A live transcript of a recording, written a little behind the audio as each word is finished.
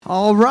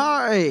All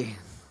right.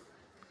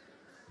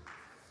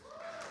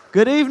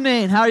 Good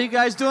evening. How are you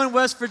guys doing,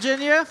 West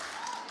Virginia?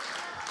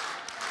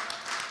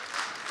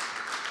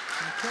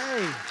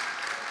 Okay.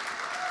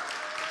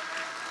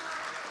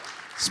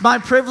 It's my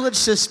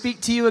privilege to speak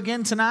to you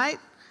again tonight.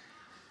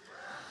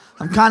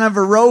 I'm kind of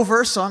a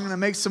rover, so I'm going to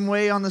make some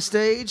way on the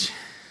stage.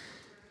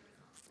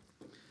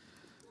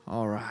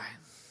 All right.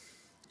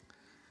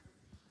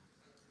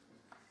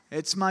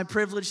 It's my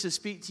privilege to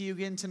speak to you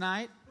again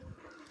tonight.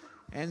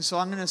 And so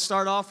I'm going to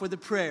start off with a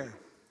prayer.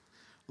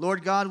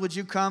 Lord God, would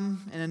you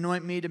come and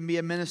anoint me to be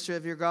a minister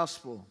of your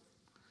gospel?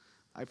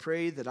 I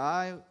pray that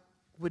I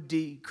would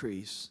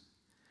decrease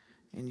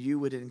and you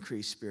would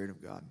increase, Spirit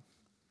of God.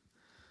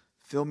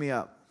 Fill me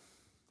up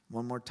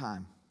one more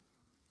time.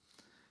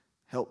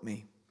 Help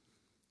me.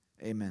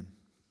 Amen.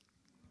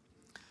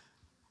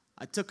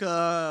 I took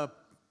a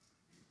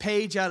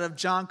page out of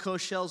John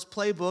Cosell's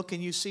playbook,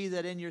 and you see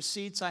that in your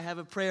seats I have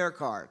a prayer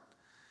card.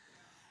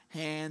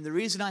 And the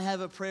reason I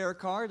have a prayer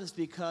card is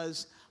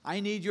because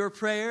I need your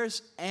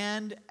prayers,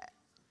 and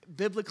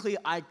biblically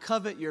I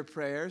covet your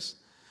prayers,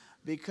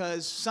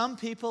 because some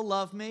people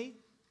love me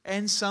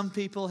and some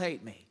people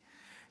hate me.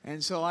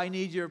 And so I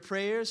need your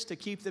prayers to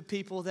keep the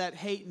people that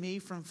hate me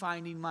from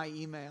finding my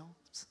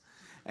emails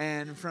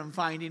and from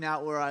finding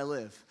out where I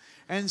live.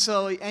 And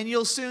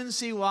you'll soon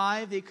see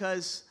why,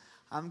 because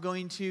I'm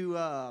going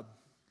to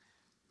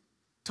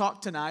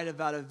talk tonight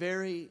about a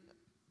very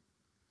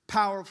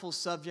powerful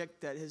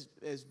subject that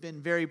has been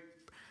very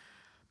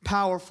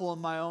powerful in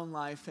my own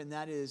life, and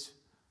that is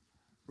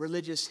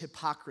religious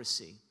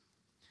hypocrisy.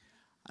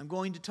 I'm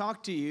going to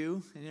talk to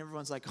you, and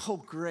everyone's like, oh,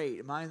 great,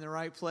 am I in the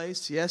right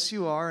place? Yes,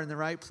 you are in the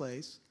right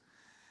place.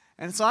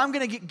 And so I'm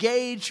going to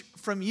gauge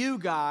from you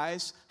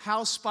guys,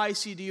 how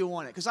spicy do you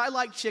want it? Because I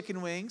like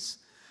chicken wings,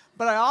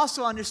 but I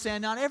also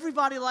understand not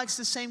everybody likes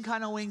the same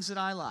kind of wings that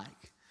I like.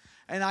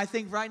 And I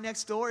think right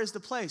next door is the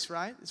place,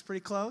 right? It's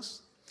pretty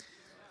close.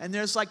 And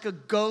there's like a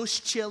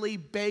ghost chili,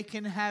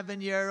 bacon,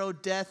 habanero,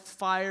 death,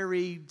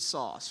 fiery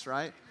sauce,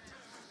 right?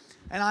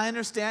 And I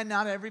understand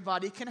not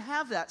everybody can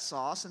have that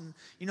sauce. And,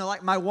 you know,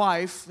 like my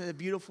wife, the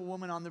beautiful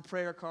woman on the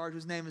prayer card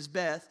whose name is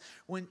Beth,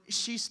 when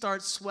she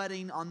starts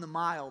sweating on the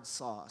mild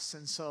sauce.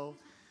 And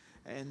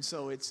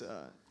so it's,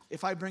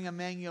 if I bring a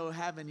mango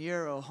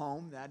habanero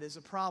home, that is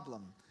a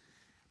problem.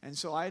 And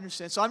so I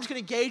understand. So I'm just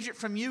going to gauge it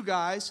from you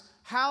guys.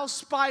 How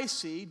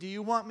spicy do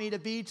you want me to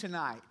be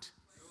tonight?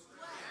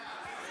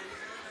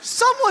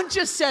 Someone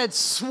just said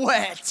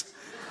sweat.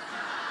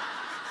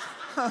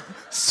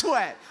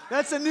 Sweat.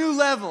 That's a new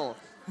level.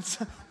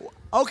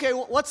 Okay,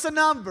 what's the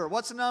number?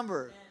 What's the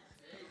number?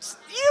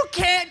 You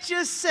can't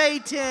just say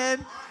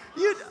 10.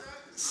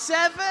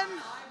 7?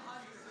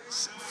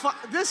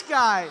 This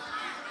guy.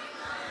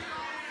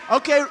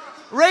 Okay,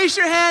 raise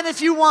your hand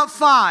if you want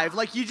 5,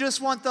 like you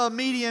just want the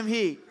medium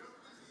heat.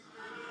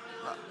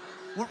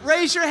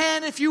 Raise your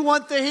hand if you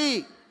want the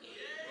heat.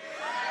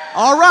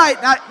 All right,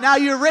 now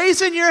you're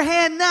raising your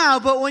hand now,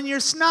 but when you're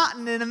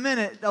snotting in a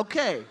minute,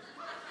 okay.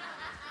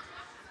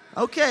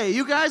 Okay,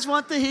 you guys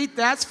want the heat,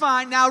 that's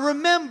fine. Now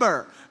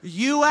remember,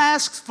 you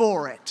asked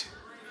for it.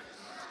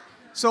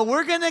 So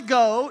we're going to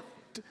go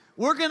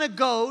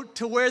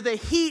to where the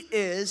heat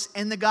is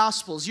in the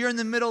Gospels. You're in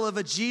the middle of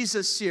a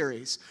Jesus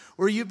series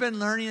where you've been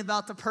learning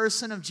about the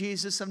person of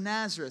Jesus of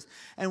Nazareth.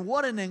 And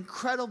what an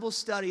incredible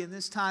study in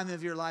this time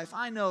of your life.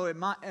 I know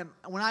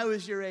when I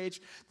was your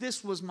age,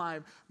 this was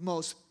my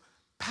most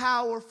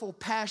powerful,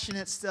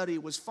 passionate study.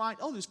 Was fine.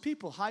 Oh, there's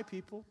people. Hi,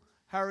 people.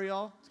 How are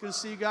y'all? It's good to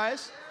see you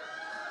guys.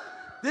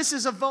 This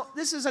is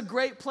a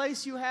great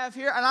place you have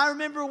here. And I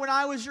remember when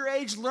I was your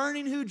age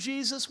learning who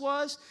Jesus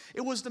was.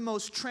 It was the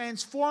most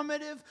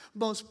transformative,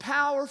 most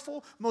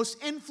powerful,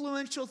 most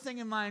influential thing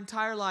in my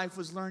entire life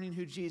was learning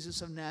who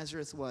Jesus of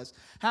Nazareth was.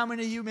 How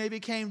many of you maybe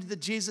came to the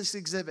Jesus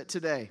exhibit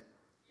today?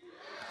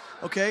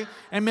 Okay,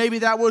 and maybe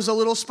that was a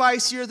little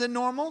spicier than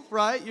normal,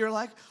 right? You're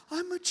like,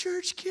 I'm a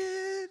church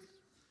kid.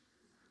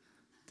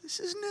 This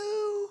is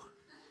new.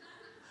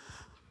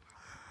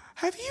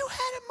 Have you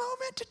had a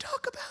moment to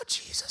talk about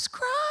Jesus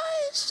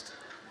Christ?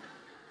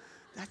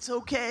 That's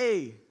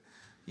okay.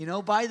 You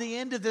know, by the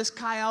end of this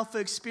Chi Alpha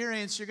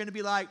experience, you're going to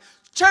be like,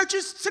 church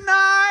is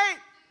tonight,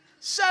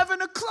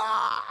 7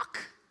 o'clock.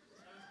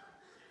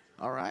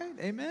 All right,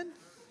 amen?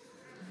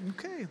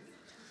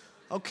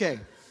 Okay.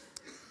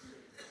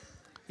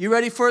 You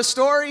ready for a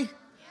story?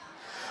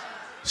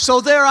 So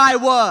there I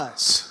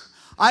was.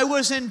 I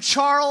was in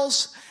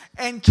Charles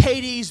and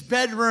Katie's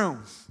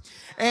bedroom.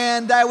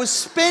 And I was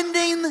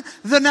spending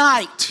the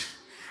night.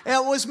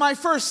 It was my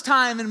first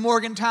time in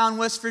Morgantown,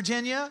 West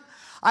Virginia.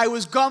 I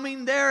was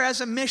coming there as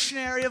a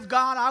missionary of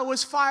God. I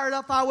was fired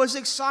up. I was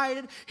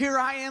excited. Here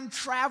I am,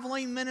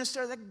 traveling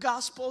minister of the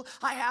gospel.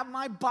 I have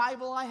my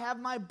Bible. I have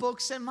my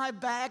books in my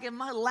bag and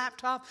my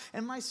laptop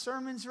and my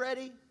sermons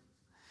ready.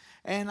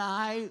 And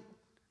I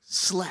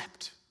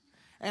slept.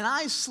 And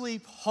I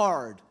sleep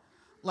hard,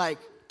 like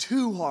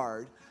too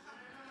hard.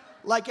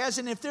 Like as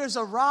in if there's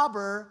a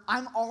robber,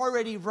 I'm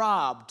already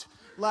robbed.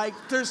 Like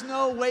there's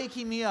no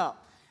waking me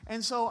up.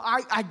 And so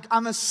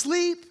I'm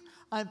asleep.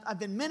 I've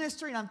been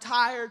ministering, I'm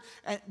tired,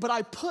 but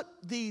I put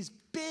these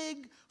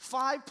big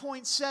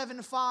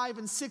 5.75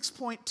 and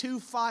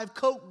 6.25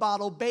 Coke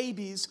bottle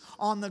babies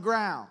on the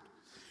ground.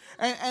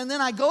 And then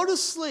I go to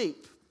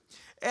sleep.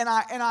 And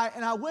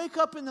I wake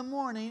up in the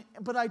morning,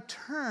 but I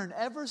turn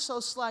ever so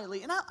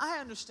slightly. And I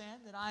understand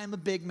that I am a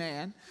big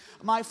man.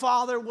 My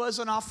father was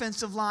an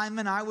offensive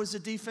lineman. I was a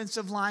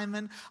defensive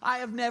lineman. I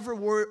have never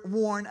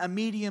worn a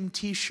medium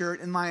t-shirt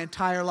in my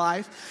entire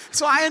life.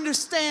 So I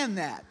understand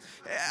that.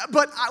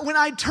 But when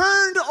I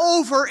turned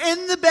over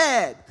in the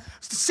bed,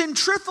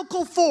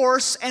 centrifugal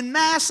force and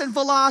mass and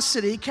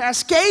velocity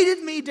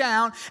cascaded me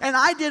down, and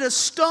I did a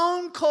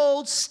stone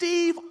cold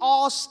Steve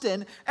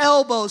Austin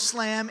elbow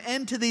slam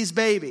into these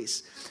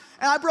babies.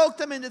 And I broke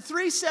them into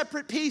 3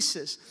 separate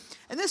pieces.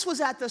 And this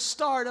was at the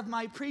start of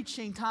my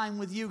preaching time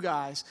with you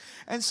guys.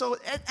 And so,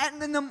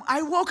 and then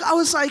I woke, I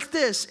was like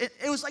this.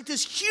 It was like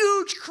this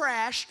huge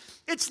crash.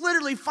 It's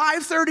literally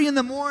 5:30 in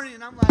the morning,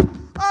 and I'm like,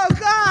 oh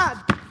God,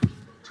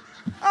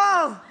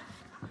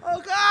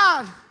 oh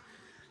God.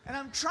 And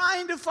I'm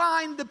trying to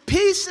find the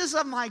pieces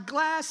of my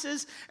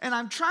glasses, and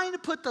I'm trying to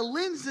put the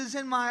lenses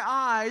in my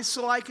eyes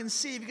so I can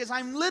see, because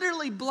I'm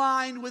literally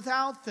blind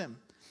without them.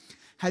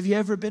 Have you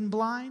ever been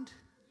blind?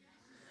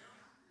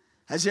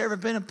 Has there ever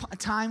been a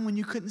time when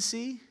you couldn't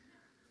see?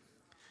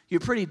 You're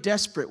pretty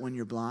desperate when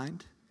you're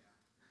blind.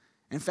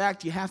 In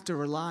fact, you have to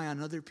rely on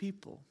other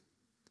people.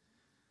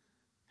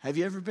 Have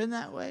you ever been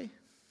that way?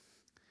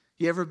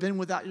 You ever been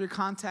without your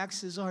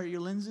contacts or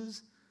your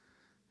lenses?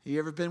 Have you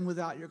ever been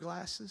without your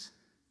glasses?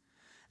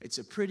 It's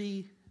a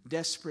pretty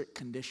desperate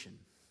condition.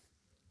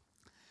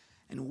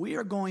 And we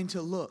are going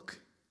to look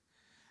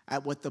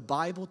at what the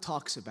Bible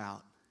talks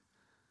about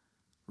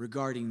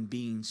regarding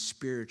being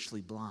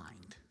spiritually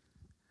blind.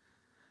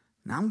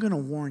 Now, I'm going to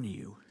warn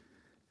you,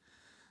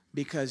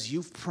 because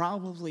you've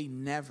probably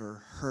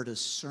never heard a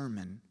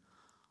sermon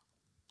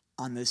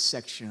on this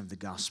section of the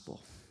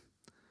gospel.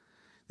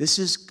 This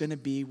is going to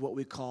be what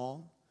we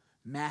call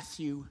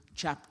Matthew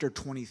chapter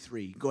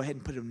 23. Go ahead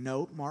and put a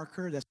note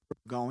marker. That's where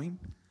we're going.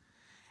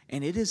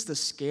 And it is the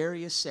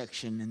scariest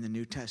section in the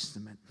New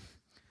Testament.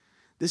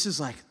 This is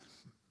like,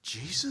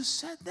 Jesus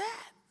said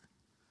that?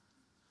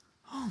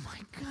 Oh my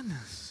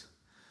goodness.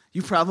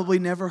 You probably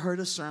never heard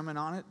a sermon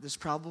on it. There's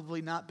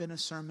probably not been a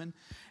sermon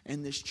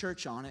in this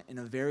church on it in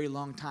a very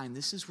long time.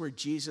 This is where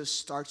Jesus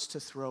starts to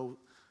throw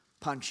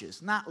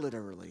punches. Not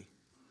literally,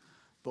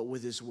 but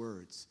with his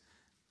words.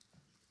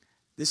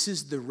 This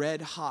is the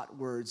red hot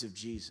words of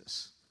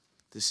Jesus.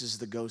 This is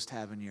the Ghost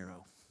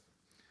habanero.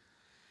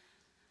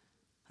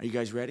 Are you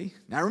guys ready?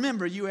 Now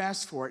remember, you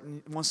asked for it,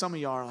 and some of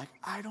y'all are like,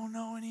 I don't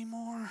know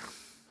anymore. Are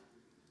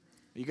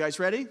you guys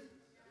ready?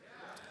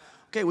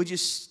 Yeah. Okay,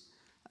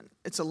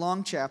 it's a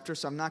long chapter,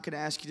 so I'm not going to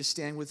ask you to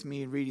stand with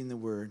me in reading the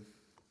word.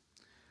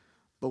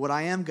 But what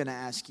I am going to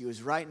ask you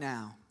is right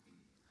now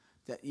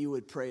that you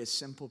would pray a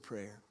simple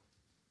prayer.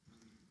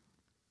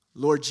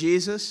 Lord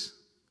Jesus,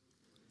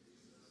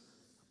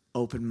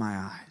 open my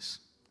eyes.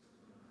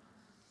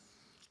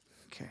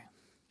 Okay.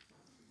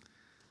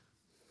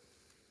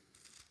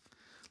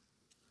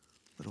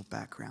 Little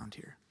background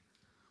here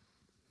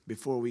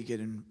before we get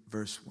in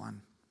verse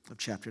 1 of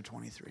chapter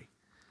 23.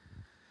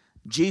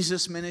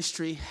 Jesus'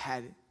 ministry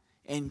had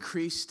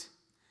increased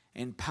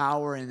in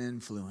power and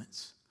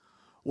influence.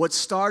 What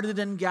started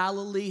in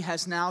Galilee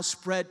has now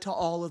spread to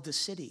all of the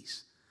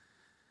cities.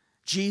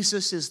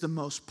 Jesus is the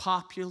most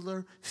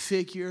popular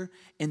figure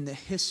in the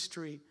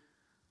history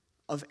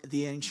of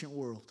the ancient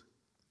world.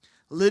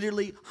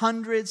 Literally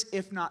hundreds,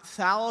 if not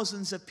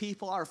thousands of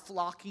people are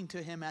flocking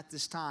to him at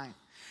this time.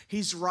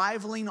 He's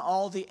rivaling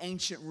all the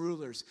ancient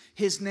rulers.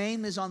 His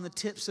name is on the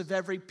tips of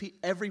every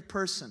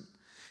person.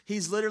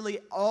 He's literally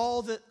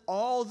all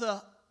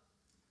the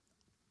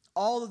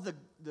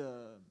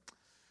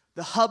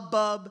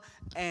hubbub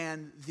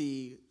and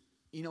he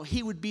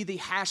would be the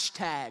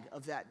hashtag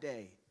of that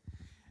day.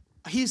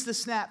 He's the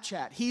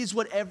Snapchat. He's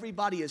what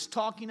everybody is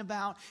talking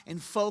about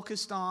and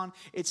focused on.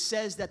 It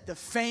says that the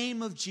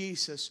fame of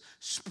Jesus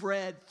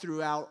spread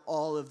throughout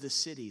all of the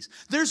cities.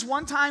 There's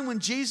one time when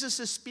Jesus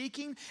is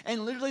speaking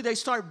and literally they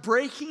start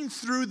breaking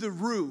through the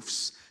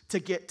roofs to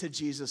get to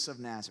Jesus of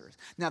Nazareth.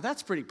 Now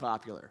that's pretty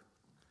popular.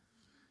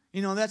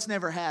 That's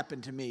never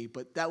happened to me,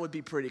 but that would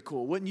be pretty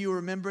cool. Wouldn't you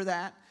remember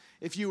that?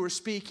 If you were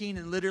speaking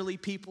and literally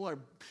people are,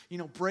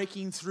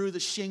 breaking through the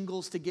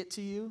shingles to get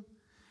to you.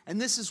 And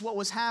this is what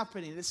was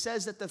happening. It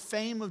says that the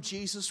fame of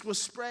Jesus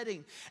was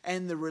spreading,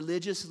 and the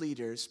religious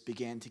leaders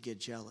began to get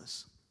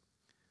jealous.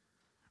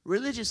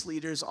 Religious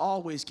leaders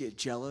always get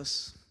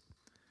jealous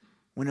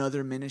when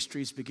other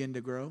ministries begin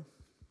to grow.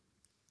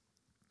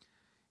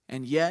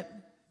 And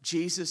yet,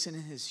 Jesus, in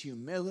his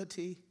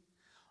humility,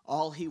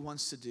 all he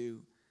wants to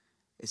do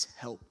is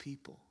help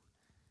people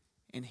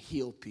and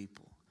heal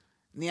people.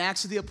 In the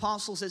Acts of the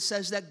Apostles, it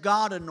says that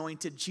God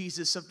anointed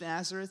Jesus of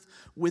Nazareth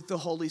with the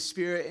Holy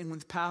Spirit and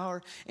with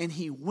power, and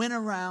he went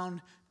around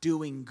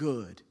doing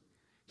good,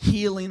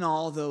 healing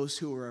all those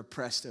who were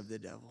oppressed of the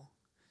devil.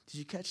 Did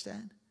you catch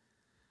that?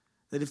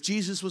 That if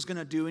Jesus was going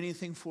to do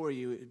anything for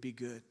you, it would be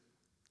good.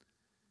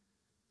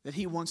 that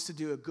he wants to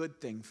do a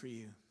good thing for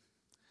you,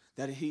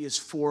 that he is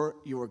for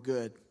your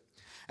good.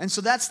 And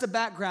so that's the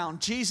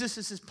background. Jesus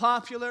is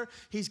popular.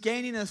 He's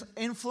gaining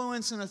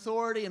influence and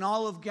authority in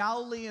all of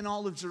Galilee and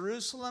all of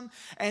Jerusalem.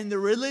 And the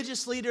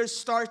religious leaders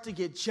start to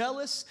get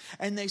jealous,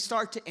 and they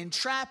start to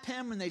entrap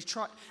him, and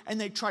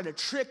they try to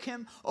trick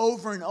him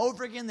over and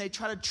over again. They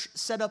try to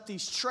set up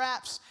these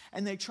traps,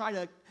 and they try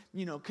to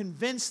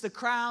convince the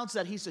crowds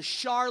that he's a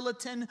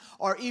charlatan,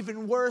 or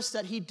even worse,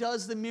 that he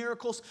does the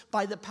miracles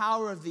by the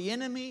power of the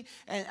enemy,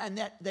 and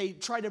that they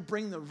try to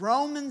bring the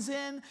Romans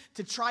in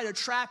to try to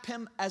trap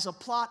him as a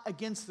plot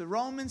against the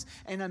Romans.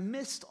 And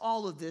amidst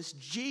all of this,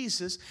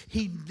 Jesus,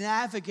 he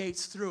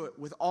navigates through it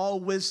with all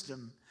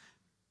wisdom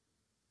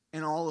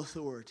and all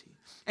authority.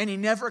 And he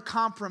never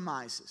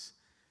compromises.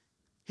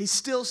 He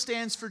still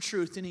stands for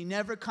truth, and he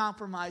never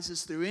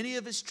compromises through any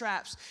of his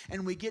traps.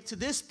 And we get to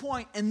this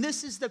point, and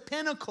this is the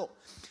pinnacle.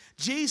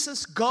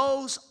 Jesus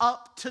goes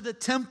up to the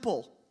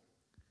temple.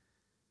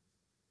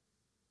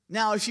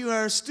 Now, if you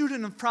are a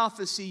student of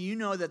prophecy, you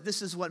know that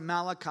this is what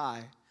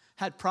Malachi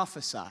had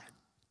prophesied.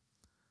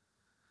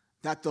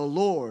 That the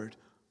Lord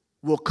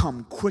will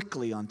come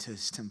quickly unto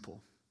his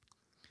temple.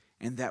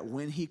 And that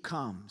when he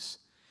comes,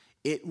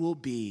 it will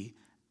be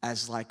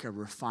as like a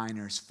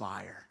refiner's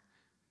fire.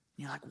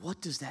 You're like, what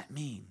does that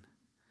mean?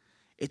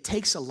 It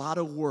takes a lot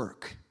of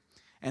work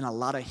and a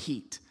lot of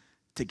heat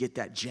to get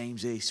that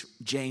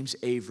James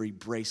Avery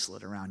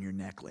bracelet around your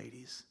neck,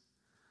 ladies.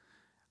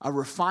 A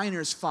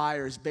refiner's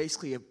fire is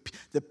basically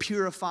the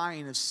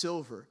purifying of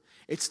silver.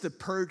 It's the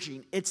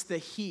purging. It's the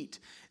heat.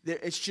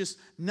 It's just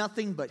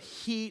nothing but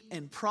heat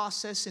and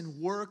process and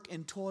work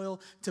and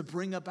toil to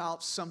bring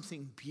about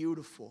something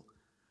beautiful.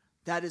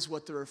 That is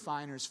what the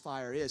refiner's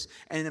fire is.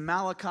 And in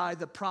Malachi,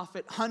 the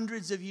prophet,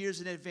 hundreds of years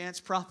in advance,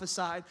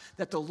 prophesied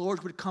that the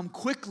Lord would come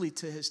quickly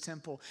to his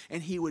temple,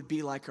 and he would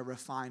be like a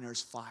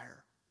refiner's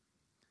fire.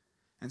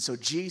 And so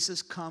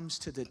Jesus comes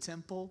to the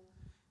temple,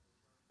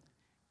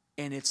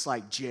 and it's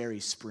like Jerry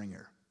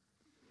Springer.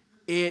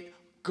 It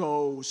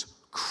goes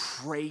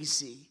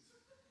crazy.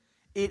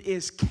 It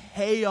is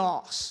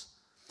chaos.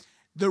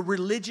 The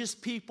religious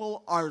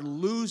people are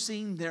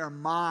losing their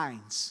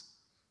minds.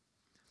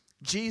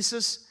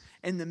 Jesus,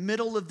 in the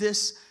middle of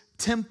this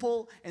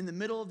temple, in the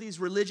middle of these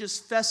religious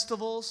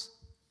festivals,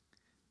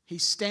 he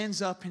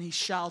stands up and he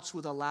shouts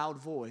with a loud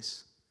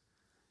voice,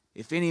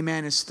 "If any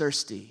man is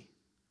thirsty,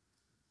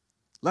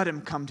 let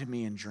him come to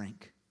me and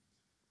drink."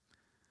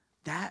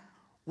 That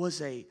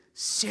was a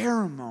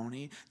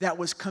ceremony that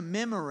was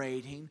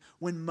commemorating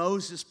when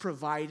Moses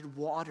provided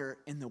water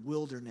in the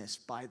wilderness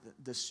by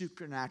the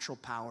supernatural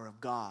power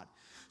of God.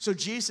 So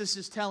Jesus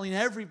is telling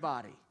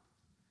everybody,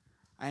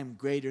 I am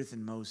greater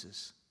than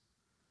Moses.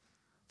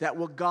 That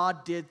what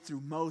God did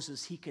through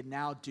Moses, he could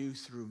now do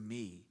through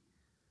me.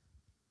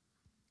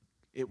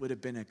 It would have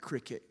been a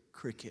cricket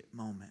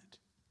moment.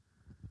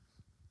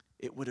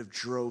 It would have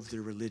drove the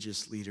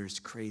religious leaders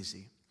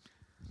crazy.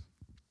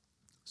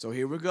 So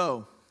here we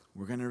go.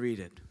 We're going to read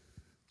it.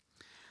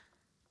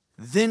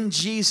 Then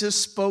Jesus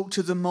spoke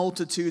to the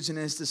multitudes and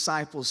his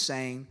disciples,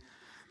 saying,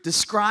 "The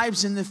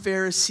scribes and the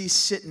Pharisees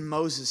sit in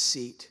Moses'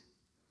 seat.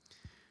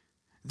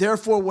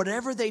 Therefore,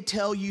 whatever they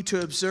tell you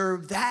to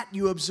observe, that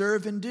you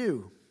observe and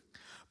do.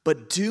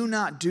 But do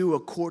not do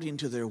according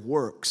to their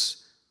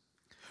works.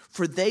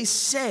 For they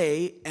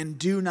say and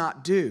do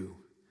not do.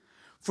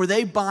 For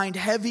they bind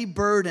heavy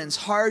burdens,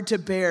 hard to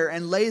bear,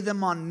 and lay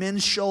them on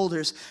men's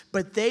shoulders,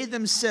 but they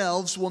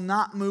themselves will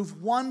not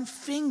move one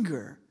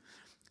finger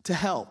to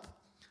help.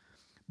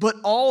 But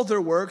all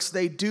their works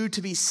they do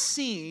to be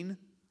seen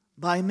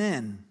by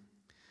men.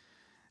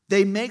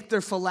 They make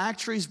their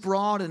phylacteries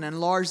broad and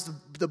enlarge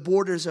the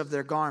borders of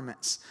their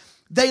garments.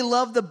 They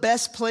love the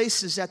best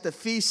places at the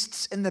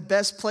feasts and the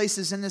best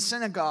places in the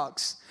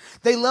synagogues.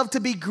 They love to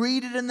be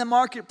greeted in the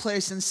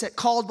marketplace and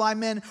called by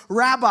men,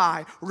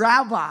 Rabbi,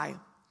 Rabbi.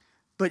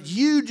 But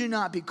you do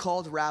not be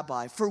called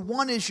Rabbi, for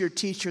one is your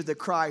teacher, the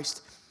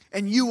Christ,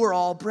 and you are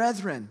all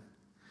brethren.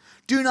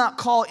 Do not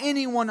call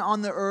anyone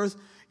on the earth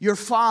your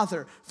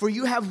father, for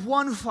you have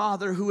one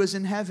Father who is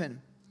in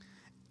heaven.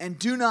 And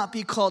do not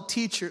be called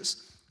teachers,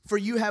 for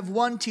you have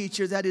one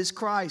teacher, that is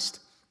Christ.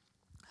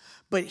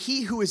 But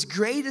he who is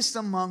greatest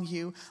among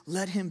you,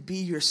 let him be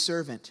your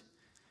servant.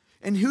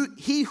 And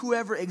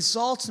whoever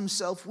exalts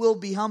himself will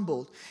be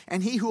humbled,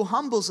 and he who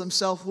humbles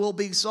himself will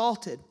be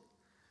exalted.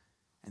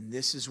 And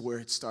this is where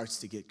it starts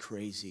to get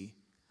crazy.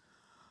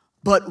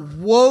 But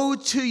woe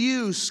to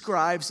you,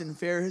 scribes and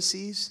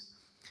Pharisees,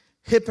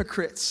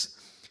 hypocrites,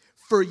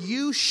 for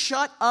you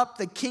shut up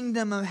the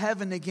kingdom of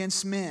heaven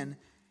against men,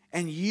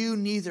 and you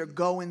neither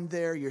go in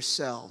there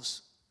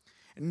yourselves,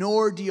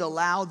 nor do you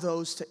allow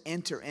those to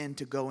enter in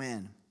to go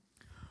in.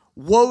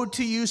 Woe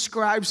to you,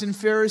 scribes and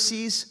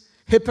Pharisees,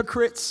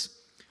 hypocrites,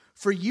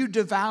 for you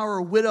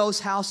devour widows'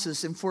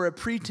 houses, and for a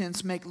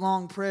pretense make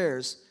long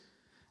prayers.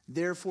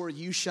 Therefore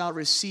you shall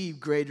receive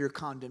greater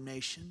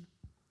condemnation.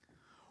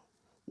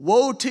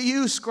 Woe to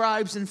you,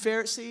 scribes and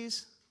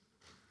Pharisees,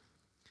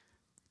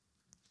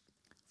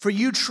 For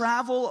you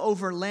travel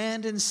over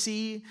land and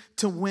sea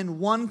to win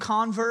one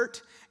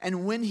convert,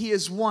 and when he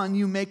is won,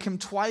 you make him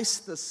twice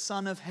the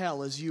son of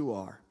hell as you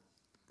are.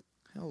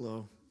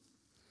 Hello.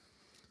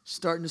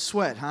 Starting to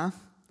sweat, huh?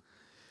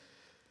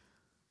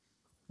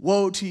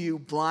 Woe to you,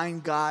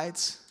 blind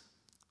guides!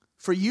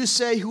 For you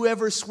say,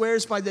 whoever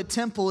swears by the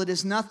temple, it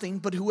is nothing,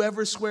 but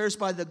whoever swears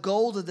by the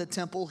gold of the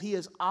temple, he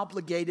is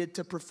obligated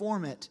to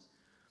perform it.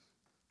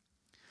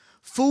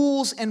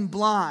 Fools and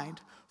blind!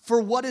 For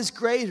what is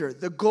greater,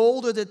 the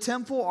gold or the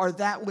temple, or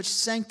that which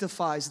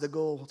sanctifies the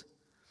gold?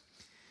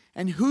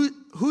 And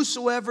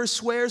whosoever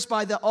swears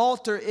by the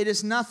altar, it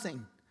is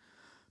nothing.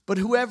 But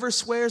whoever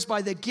swears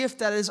by the gift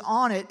that is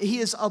on it, he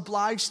is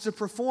obliged to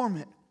perform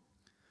it.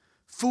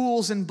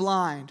 Fools and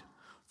blind!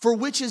 For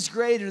which is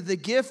greater, the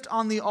gift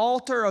on the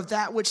altar, or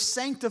that which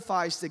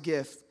sanctifies the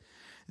gift?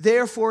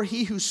 Therefore,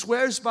 he who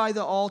swears by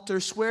the altar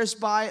swears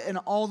by it and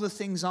all the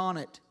things on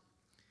it.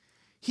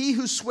 He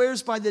who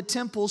swears by the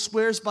temple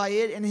swears by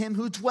it and him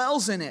who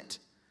dwells in it.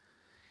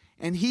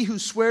 And he who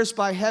swears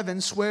by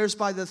heaven swears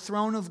by the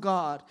throne of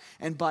God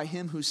and by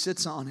him who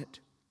sits on it.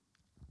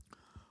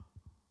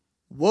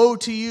 Woe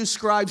to you,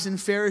 scribes and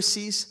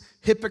Pharisees,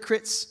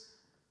 hypocrites!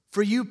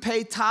 For you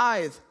pay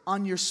tithe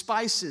on your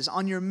spices,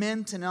 on your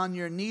mint and on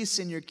your anise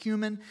and your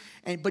cumin,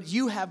 but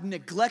you have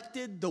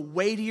neglected the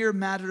weightier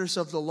matters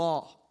of the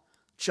law,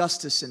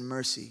 justice and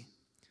mercy.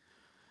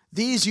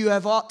 These you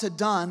have ought to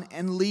done,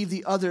 and leave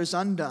the others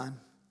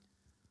undone.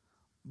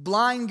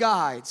 Blind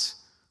guides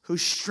who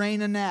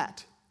strain a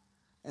gnat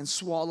and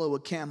swallow a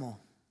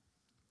camel.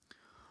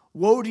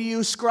 Woe to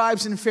you,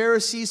 scribes and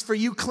Pharisees, for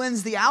you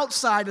cleanse the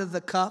outside of the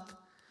cup,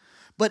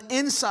 but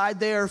inside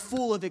they are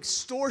full of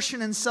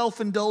extortion and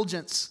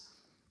self-indulgence.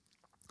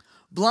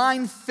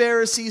 Blind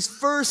Pharisees,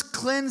 first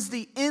cleanse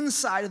the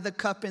inside of the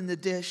cup and the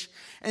dish,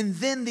 and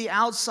then the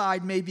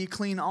outside may be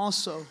clean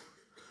also.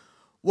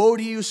 Woe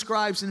to you,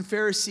 scribes and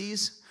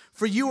Pharisees,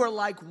 for you are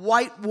like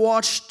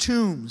whitewashed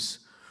tombs,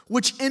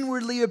 which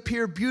inwardly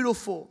appear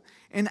beautiful,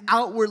 and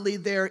outwardly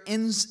they're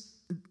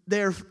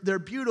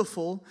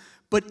beautiful,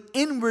 but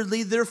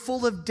inwardly they're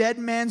full of dead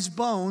man's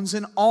bones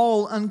and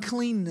all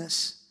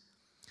uncleanness.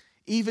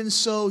 Even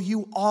so,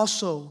 you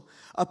also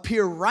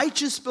appear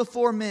righteous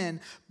before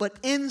men, but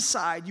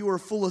inside you are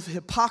full of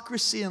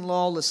hypocrisy and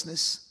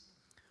lawlessness.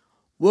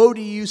 Woe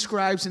to you,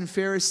 scribes and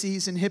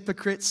Pharisees and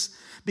hypocrites,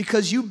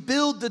 because you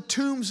build the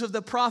tombs of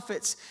the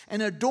prophets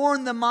and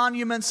adorn the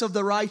monuments of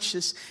the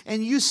righteous.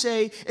 And you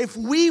say, if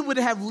we would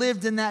have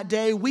lived in that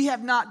day, we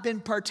have not been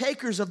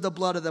partakers of the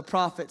blood of the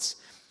prophets.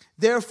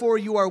 Therefore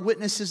you are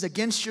witnesses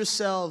against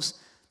yourselves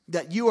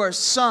that you are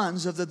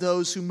sons of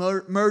those who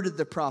murdered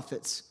the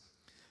prophets.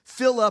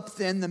 Fill up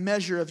then the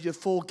measure of your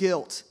full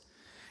guilt.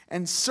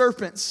 And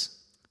serpents,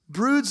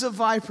 broods of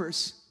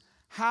vipers,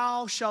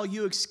 how shall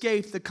you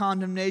escape the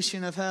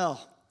condemnation of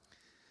hell?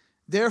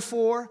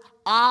 Therefore,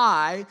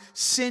 I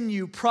send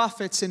you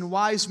prophets and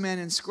wise men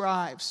and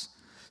scribes.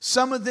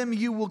 Some of them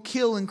you will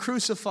kill and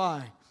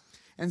crucify,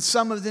 and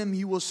some of them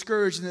you will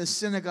scourge in the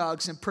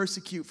synagogues and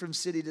persecute from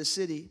city to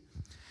city.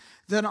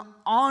 Then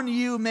on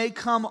you may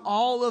come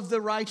all of the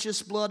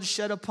righteous blood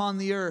shed upon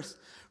the earth,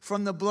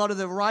 from the blood of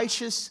the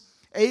righteous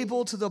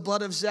Abel to the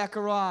blood of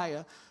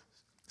Zechariah,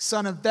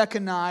 son of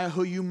Bechaniah,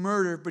 who you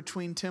murdered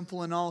between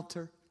temple and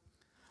altar.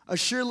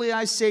 Surely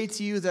I say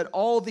to you that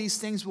all these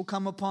things will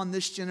come upon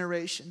this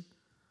generation.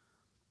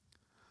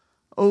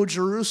 O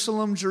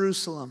Jerusalem,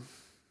 Jerusalem,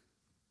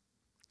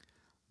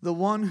 the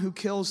one who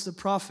kills the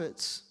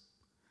prophets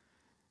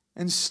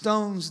and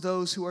stones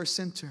those who are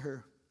sent to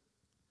her.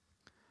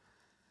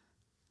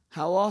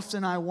 How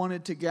often I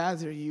wanted to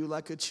gather you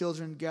like a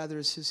children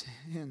gathers his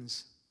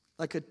hens,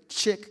 like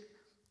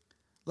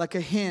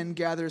a hen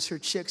gathers her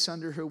chicks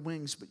under her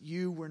wings, but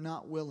you were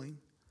not willing.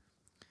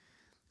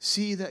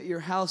 See that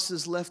your house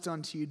is left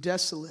unto you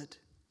desolate.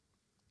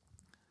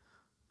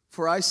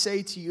 For I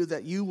say to you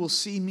that you will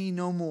see me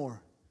no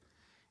more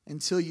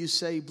until you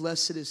say,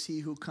 blessed is he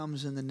who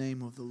comes in the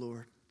name of the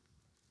Lord.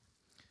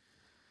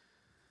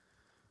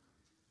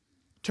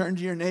 Turn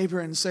to your neighbor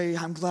and say,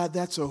 I'm glad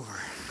that's over.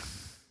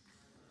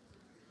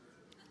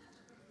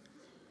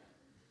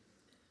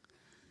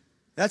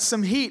 That's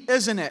some heat,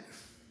 isn't it?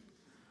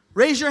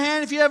 Raise your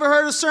hand if you ever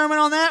heard a sermon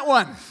on that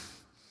one.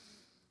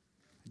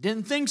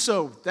 Didn't think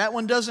so. That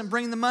one doesn't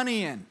bring the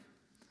money in.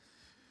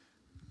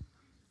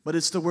 But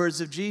it's the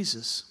words of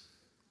Jesus.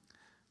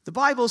 The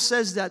Bible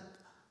says that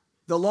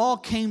the law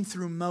came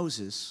through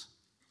Moses,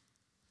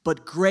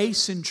 but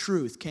grace and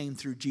truth came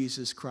through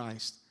Jesus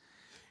Christ.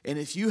 And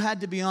if you had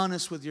to be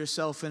honest with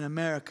yourself in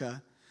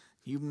America,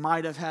 you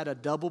might have had a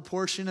double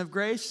portion of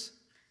grace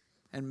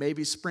and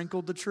maybe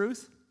sprinkled the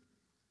truth.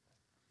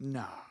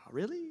 No,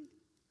 really?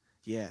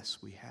 Yes,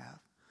 we have.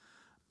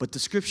 But the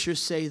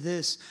scriptures say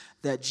this,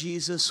 that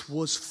Jesus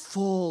was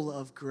full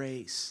of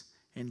grace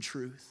and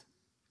truth.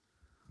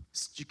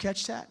 Did you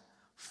catch that?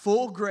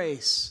 Full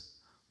grace,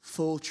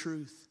 full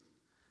truth.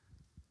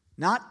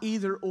 Not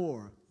either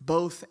or,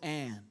 both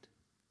and.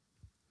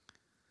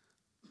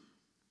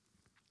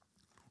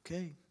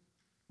 Okay.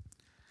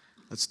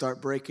 Let's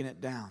start breaking it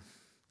down.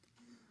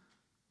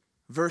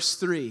 Verse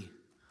 3,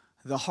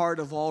 the heart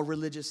of all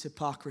religious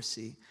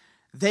hypocrisy.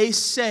 They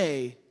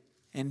say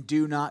and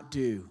do not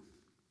do.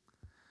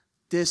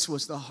 This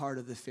was the heart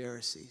of the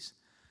Pharisees.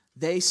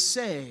 They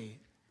say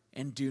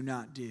and do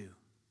not do.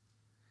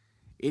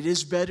 It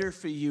is better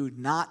for you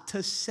not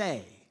to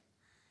say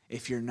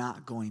if you're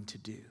not going to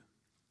do.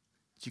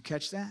 Did you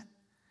catch that?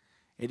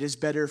 It is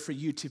better for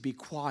you to be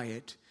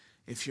quiet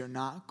if you're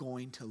not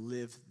going to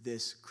live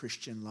this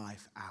Christian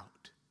life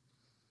out.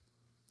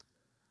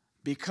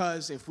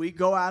 Because if we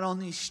go out on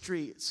these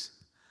streets,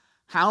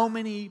 how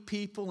many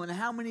people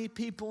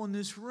in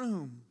this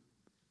room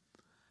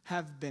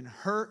have been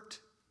hurt,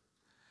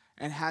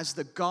 and has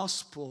the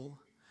gospel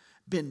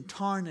been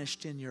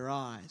tarnished in your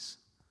eyes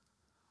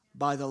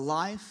by the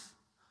life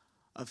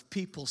of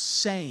people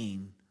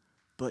saying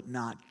but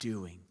not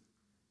doing?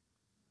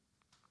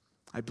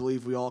 I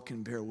believe we all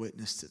can bear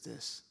witness to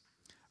this.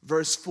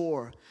 Verse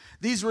 4,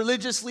 these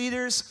religious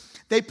leaders,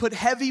 they put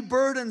heavy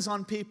burdens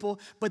on people,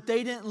 but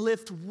they didn't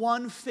lift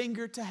one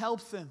finger to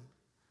help them.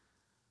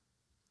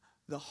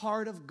 The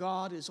heart of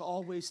God is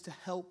always to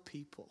help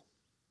people.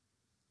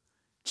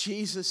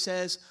 Jesus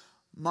says,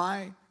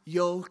 my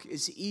yoke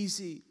is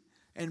easy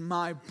and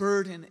my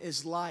burden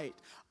is light.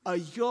 A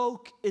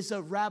yoke is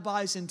a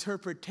rabbi's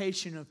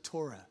interpretation of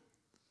Torah.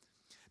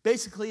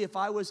 Basically, if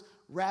I was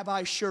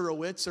Rabbi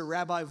Shurowitz or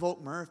Rabbi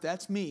Volkmer, if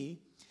that's me,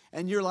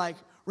 and you're like,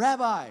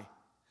 Rabbi,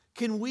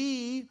 can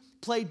we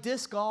play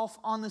disc golf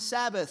on the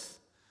Sabbath?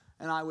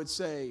 And I would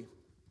say,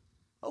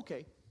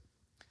 okay.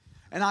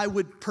 And I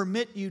would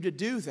permit you to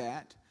do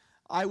that.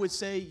 I would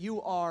say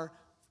you are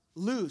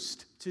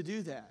loosed to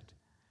do that.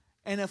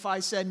 And if I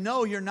said,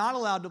 no, you're not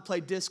allowed to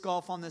play disc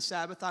golf on the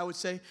Sabbath, I would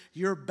say,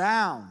 you're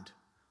bound.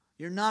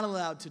 You're not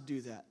allowed to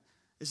do that.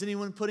 Is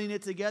anyone putting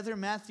it together?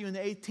 Matthew in the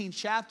 18th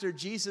chapter,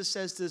 Jesus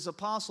says to his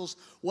apostles,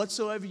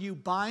 whatsoever you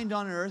bind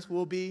on earth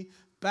will be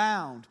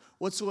bound.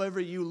 Whatsoever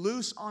you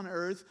loose on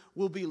earth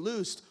will be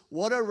loosed.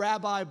 What a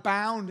rabbi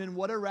bound and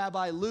what a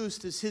rabbi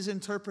loosed is his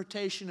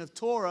interpretation of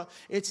Torah.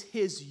 It's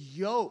his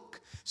yoke.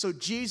 So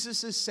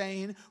Jesus is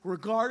saying,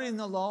 regarding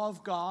the law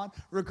of God,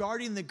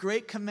 regarding the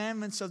great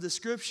commandments of the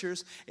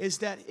Scriptures, is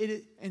that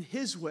in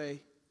his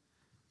way,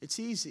 it's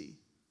easy.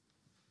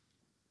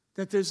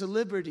 That there's a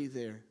liberty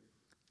there.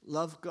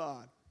 Love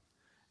God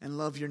and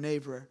love your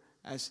neighbor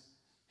as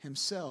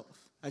himself,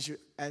 as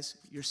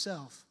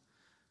yourself.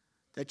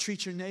 That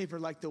treat your neighbor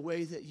like the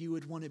way that you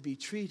would want to be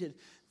treated.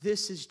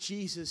 This is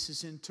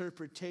Jesus'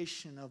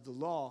 interpretation of the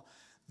law.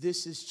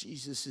 This is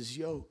Jesus'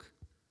 yoke.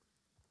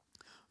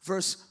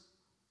 Verse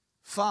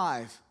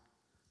 5.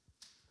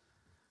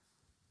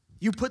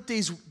 You put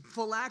these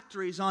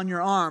phylacteries on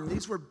your arm.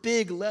 These were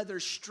big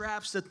leather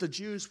straps that the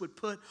Jews would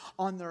put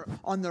on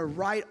their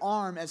right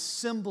arm as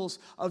symbols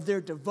of their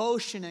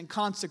devotion and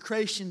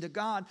consecration to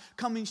God,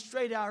 coming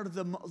straight out of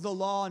the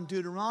law in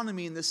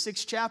Deuteronomy in the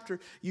 6th chapter.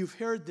 You've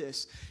heard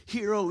this.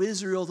 Hear, O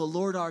Israel, the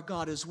Lord our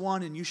God is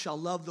one, and you shall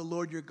love the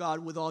Lord your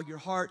God with all your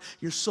heart,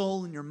 your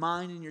soul, and your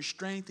mind, and your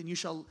strength. And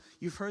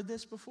you've heard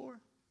this before?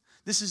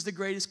 This is the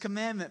greatest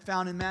commandment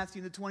found in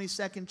Matthew, the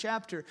 22nd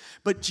chapter.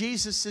 But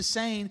Jesus is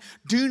saying,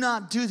 do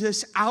not do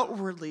this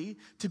outwardly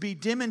to be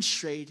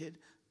demonstrated,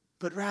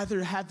 but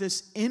rather have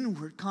this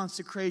inward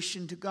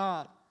consecration to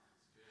God.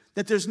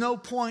 That there's no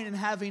point in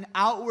having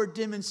outward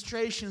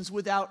demonstrations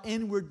without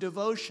inward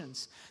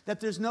devotions. That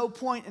there's no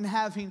point in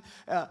having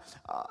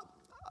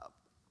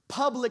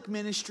public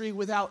ministry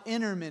without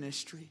inner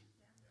ministry.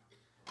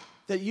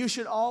 That you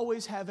should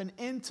always have an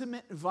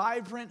intimate,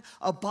 vibrant,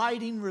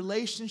 abiding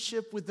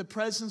relationship with the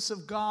presence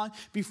of God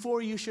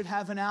before you should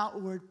have an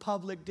outward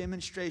public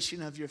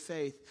demonstration of your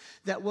faith.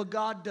 That what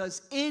God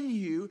does in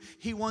you,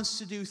 He wants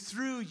to do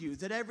through you.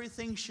 That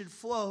everything should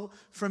flow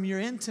from your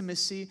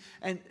intimacy,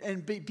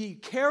 and be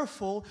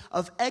careful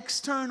of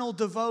external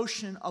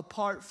devotion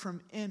apart from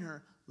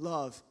inner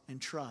love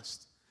and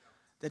trust.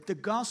 That the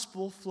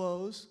gospel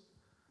flows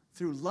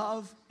through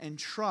love and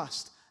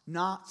trust,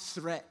 not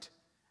threat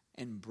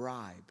and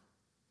bribe.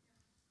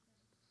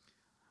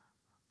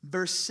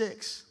 Verse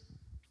 6,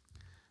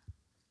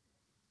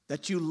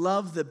 that you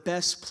love the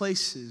best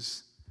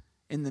places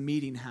in the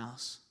meeting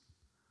house.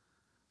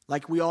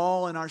 Like we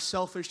all in our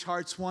selfish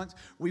hearts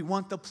we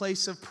want the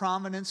place of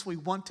prominence. We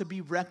want to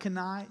be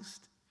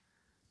recognized.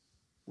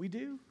 We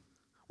do.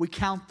 We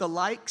count the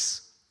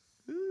likes.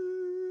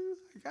 Ooh,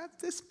 I got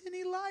this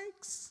many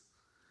likes.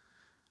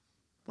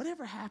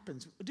 Whatever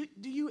happens,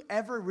 do you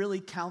ever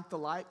really count the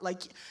like?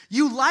 Like,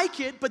 you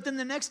like it, but then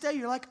the next day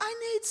you're like,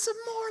 I need some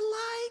more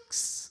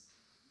likes.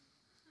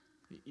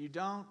 You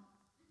don't?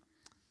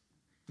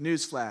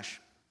 Newsflash.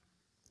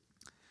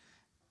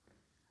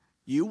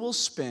 You will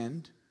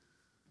spend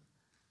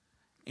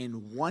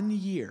in 1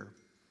 year,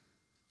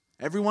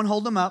 everyone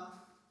hold them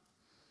up.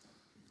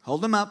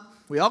 Hold them up.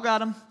 We all got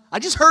them. I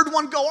just heard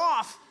one go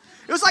off.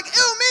 It was like, ew,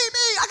 me,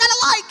 I got a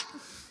like.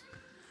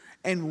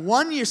 In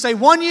 1 year, say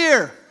 1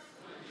 year.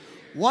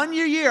 1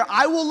 year,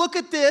 I will look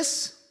at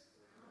this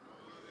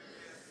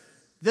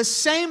the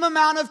same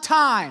amount of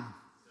time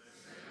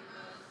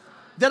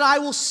that I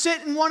will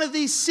sit in one of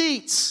these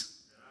seats.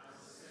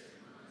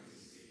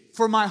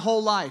 For my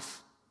whole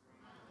life.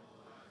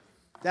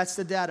 That's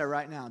the data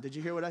right now. Did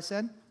you hear what I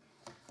said?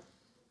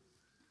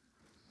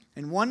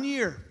 In 1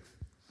 year,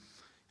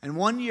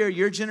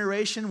 your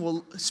generation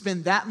will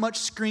spend that much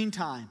screen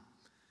time,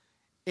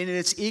 and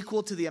it's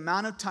equal to the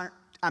amount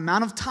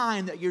of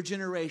time that your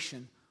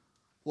generation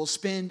will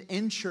spend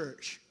in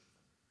church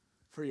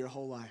for your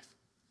whole life.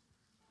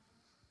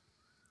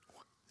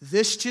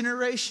 This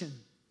generation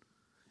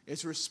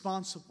is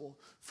responsible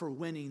for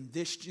winning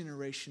this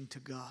generation to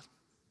God.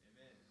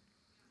 Amen.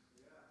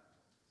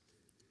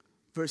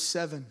 Verse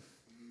 7.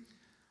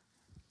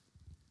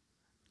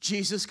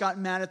 Jesus got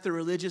mad at the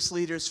religious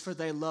leaders for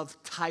they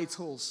loved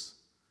titles.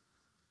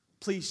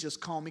 Please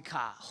just call me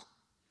Kyle.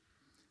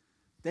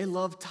 They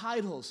love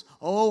titles.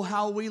 Oh,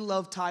 how we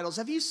love titles.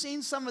 Have you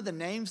seen some of the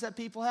names that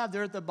people have?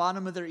 They're at the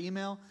bottom of their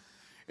email.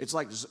 It's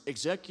like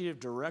executive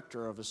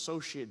director of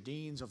associate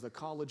deans of the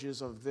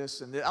colleges of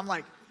this and that. I'm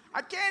like,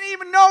 I can't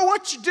even know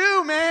what you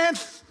do, man.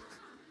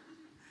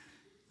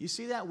 You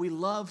see that? We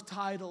love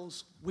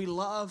titles. We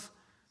love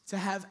to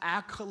have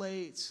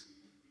accolades.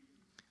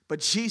 But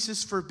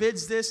Jesus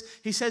forbids this.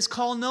 He says,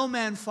 call no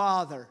man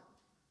Father.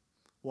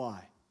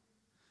 Why?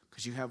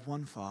 Because you have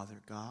one Father,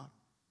 God.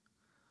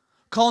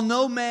 Call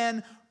no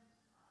man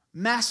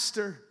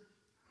Master,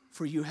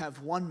 for you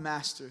have one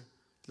Master,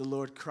 the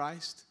Lord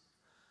Christ.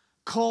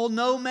 Call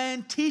no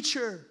man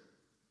Teacher,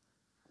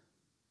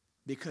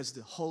 because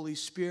the Holy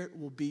Spirit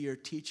will be your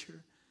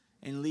teacher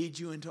and lead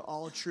you into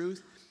all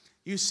truth.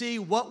 You see,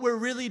 what we're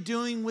really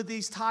doing with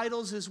these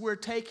titles is we're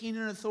taking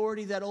an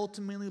authority that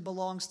ultimately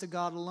belongs to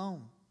God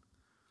alone.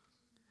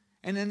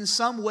 And in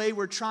some way,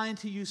 we're trying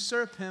to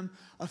usurp him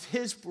of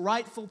his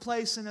rightful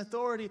place and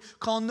authority.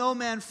 Call no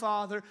man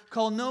Father,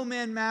 call no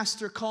man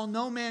Master, call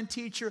no man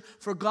Teacher,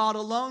 for God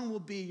alone will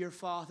be your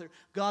Father.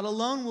 God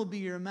alone will be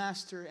your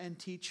Master and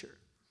Teacher.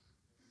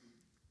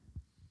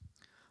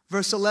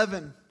 Verse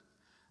 11,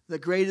 the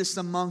greatest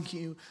among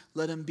you,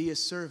 let him be a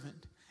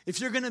servant. If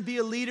you're going to be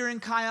a leader in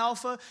Chi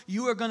Alpha,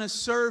 you are going to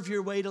serve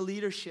your way to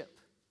leadership.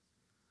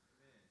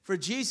 For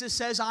Jesus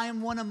says, I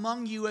am one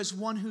among you as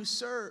one who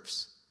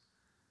serves.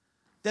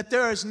 That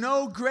there is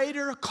no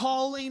greater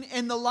calling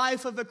in the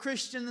life of a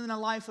Christian than a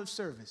life of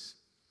service.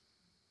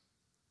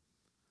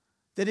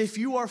 That if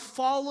you are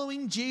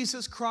following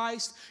Jesus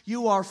Christ,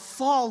 you are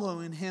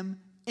following him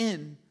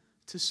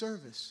into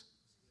service.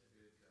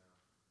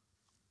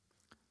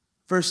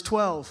 Verse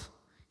 12,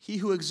 he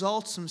who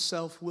exalts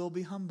himself will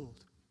be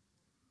humbled.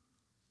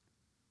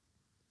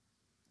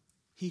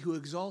 He who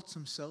exalts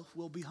himself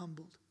will be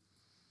humbled.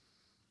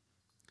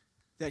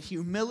 That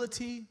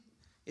humility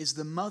is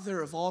the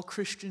mother of all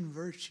Christian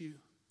virtue.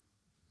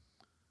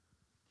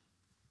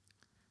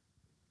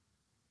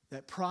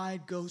 That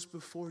pride goes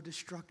before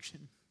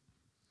destruction.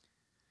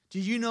 Do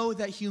you know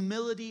that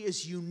humility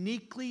is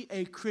uniquely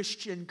a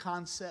Christian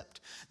concept?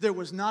 There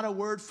was not a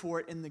word for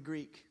it in the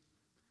Greek,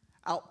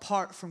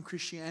 apart from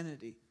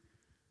Christianity.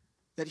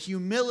 That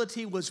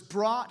humility was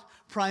brought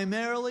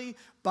primarily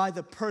by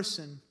the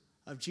person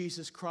of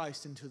Jesus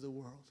Christ into the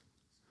world.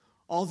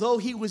 Although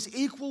he was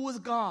equal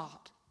with God,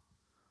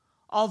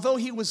 although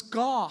he was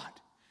God,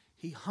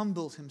 he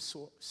humbled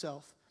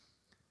himself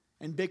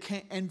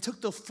and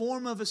took the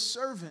form of a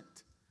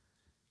servant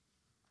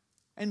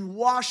and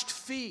washed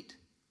feet.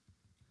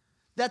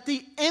 That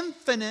the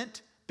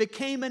infinite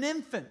became an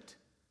infant.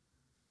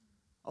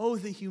 Oh,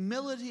 the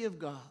humility of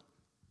God.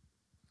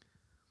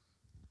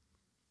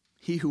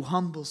 He who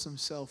humbles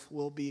himself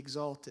will be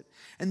exalted.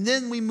 And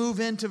then we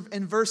move into,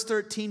 in verse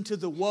 13, to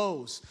the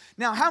woes.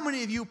 Now, how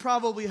many of you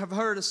probably have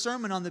heard a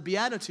sermon on the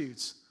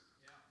Beatitudes?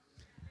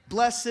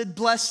 Blessed,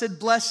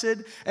 blessed, blessed.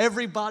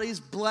 Everybody's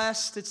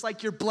blessed. It's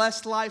like your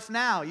blessed life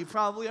now. You've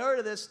probably heard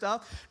of this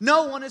stuff.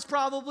 No one has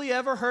probably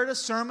ever heard a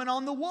sermon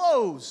on the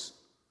woes.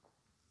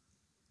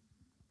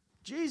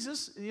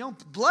 Jesus,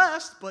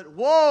 blessed, but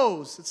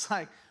woes. It's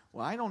like,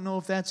 well, I don't know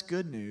if that's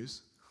good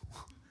news.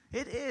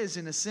 It is,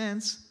 in a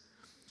sense.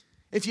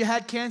 If you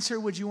had cancer,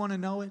 would you want to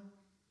know it?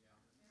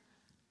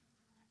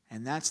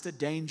 And that's the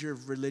danger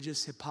of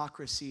religious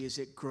hypocrisy, is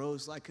it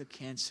grows like a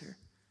cancer.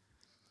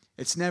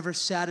 It's never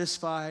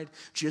satisfied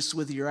just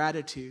with your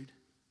attitude.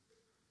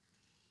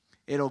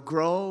 It'll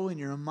grow in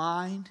your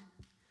mind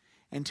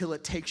until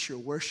it takes your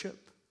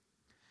worship,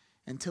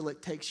 until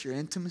it takes your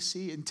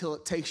intimacy, until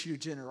it takes your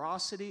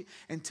generosity,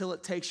 until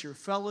it takes your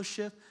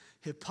fellowship.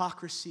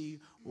 Hypocrisy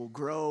will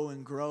grow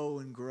and grow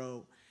and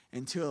grow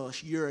until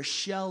you're a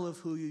shell of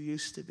who you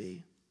used to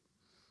be.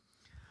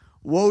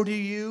 Woe to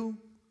you,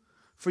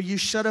 for you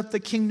shut up the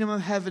kingdom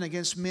of heaven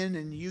against men,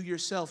 and you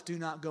yourself do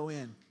not go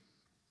in.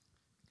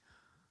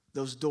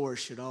 Those doors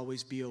should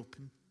always be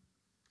open.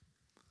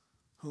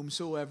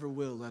 Whomsoever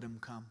will, let him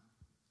come.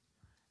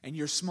 And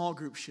your small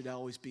group should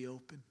always be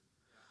open.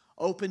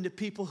 Open to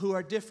people who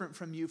are different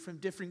from you, from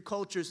different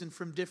cultures and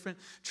from different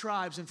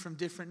tribes and from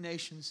different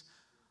nations.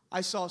 I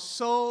saw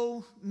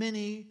so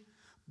many,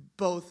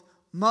 both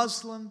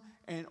Muslim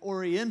and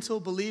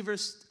Oriental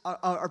believers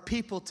are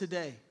people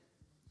today.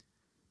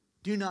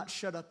 Do not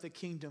shut up the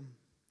kingdom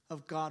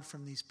of God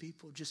from these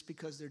people just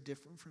because they're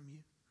different from you.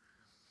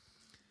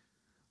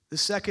 The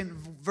second,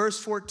 verse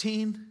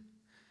 14,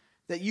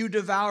 that you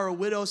devour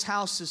widows'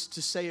 houses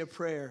to say a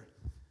prayer,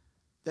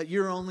 that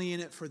you're only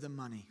in it for the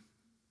money.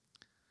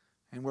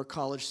 And we're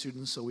college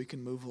students, so we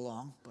can move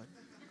along, but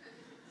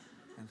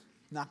I'm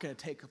not going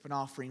to take up an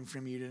offering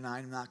from you tonight.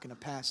 I'm not going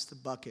to pass the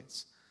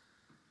buckets.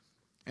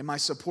 And my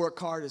support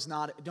card is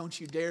not, don't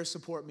you dare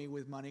support me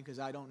with money because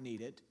I don't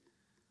need it.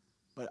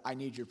 But I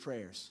need your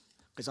prayers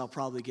because I'll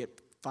probably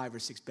get 5 or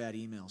 6 bad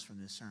emails from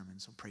this sermon,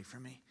 so pray for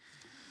me.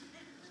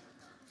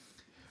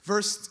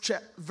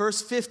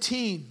 Verse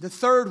 15, the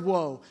third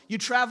woe. You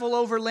travel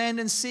over land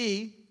and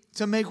sea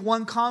to make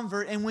one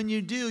convert, and when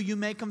you do, you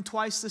make him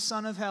twice the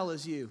son of hell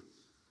as you.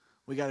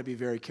 We got to be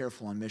very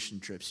careful on mission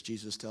trips.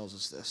 Jesus tells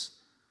us this.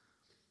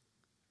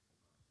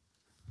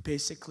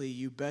 Basically,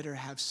 you better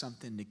have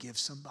something to give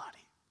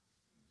somebody.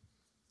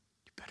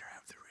 You better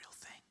have the real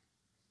thing.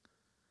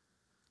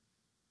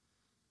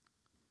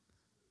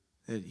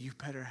 That you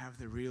better have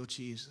the real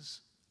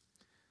Jesus.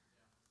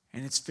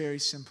 And it's very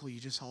simple.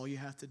 All you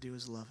have to do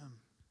is love him.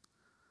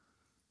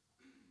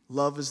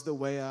 Love is the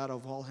way out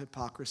of all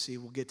hypocrisy.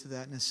 We'll get to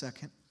that in a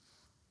second.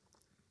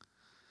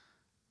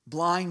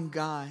 Blind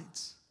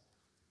guides,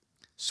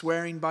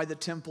 swearing by the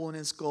temple and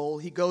its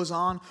gold. He goes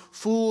on,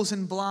 fools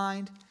and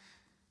blind.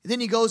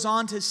 Then he goes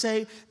on to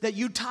say that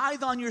you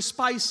tithe on your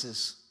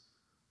spices,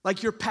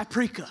 like your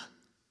paprika.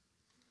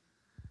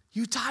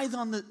 You tithe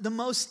on the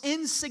most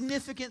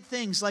insignificant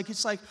things.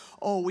 It's like,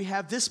 oh, we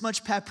have this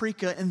much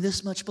paprika and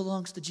this much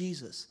belongs to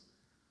Jesus.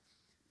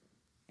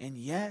 And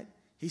yet,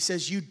 he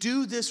says, you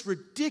do this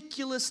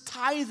ridiculous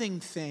tithing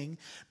thing,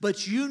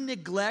 but you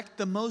neglect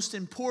the most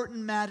important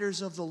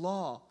matters of the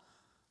law,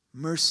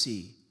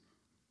 mercy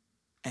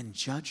and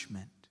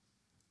judgment.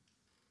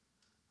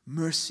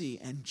 Mercy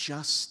and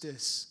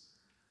justice.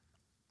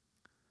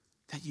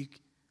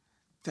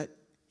 That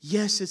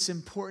yes, it's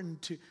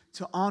important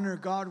to honor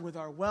God with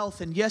our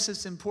wealth. And yes,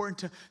 it's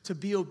important to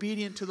be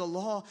obedient to the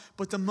law.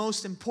 But the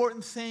most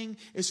important thing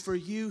is for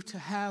you to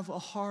have a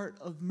heart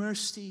of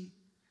mercy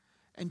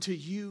and to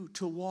you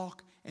to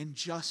walk in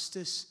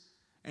justice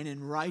and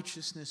in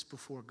righteousness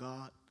before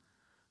God.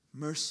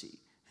 Mercy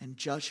and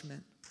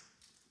judgment.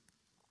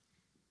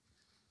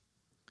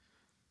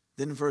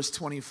 Then verse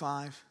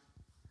 25,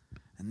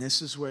 and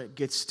this is where it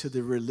gets to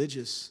the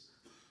religious.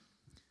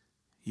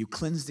 You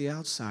cleanse the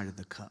outside of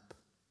the cup,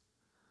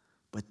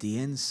 but the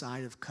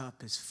inside of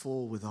cup is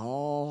full with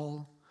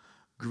all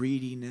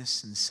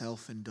greediness and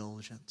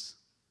self-indulgence.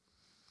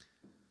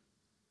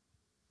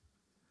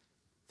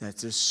 That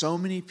there's so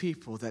many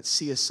people that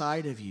see a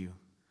side of you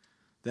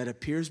that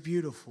appears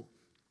beautiful,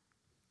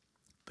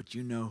 but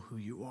you know who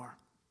you are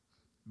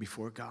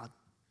before God.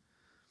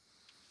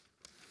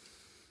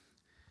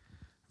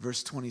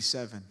 Verse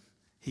 27,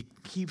 he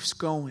keeps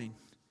going.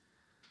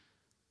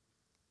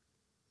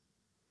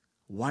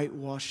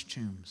 Whitewashed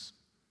tombs,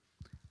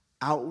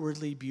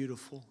 outwardly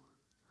beautiful,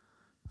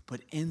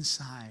 but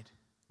inside,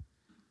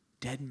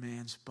 dead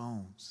man's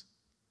bones.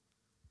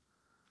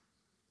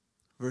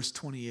 Verse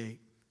 28,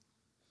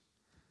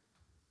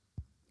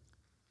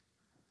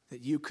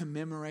 that you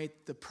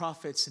commemorate the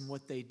prophets and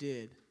what they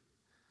did,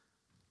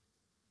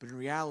 but in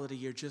reality,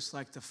 you're just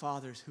like the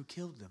fathers who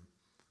killed them.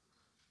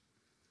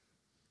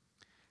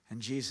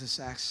 And Jesus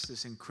asks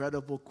this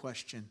incredible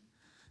question,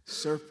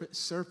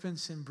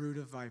 serpents and brood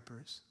of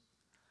vipers,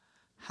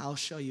 how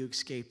shall you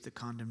escape the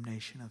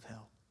condemnation of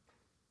hell?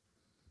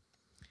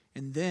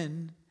 And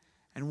then,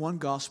 in one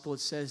gospel,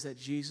 it says that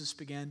Jesus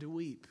began to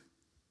weep.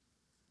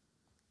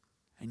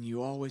 And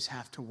you always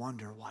have to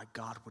wonder why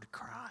God would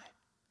cry.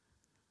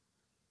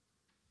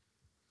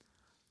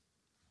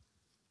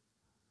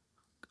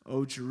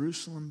 Oh,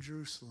 Jerusalem,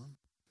 Jerusalem,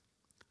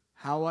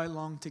 how I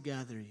long to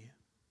gather you,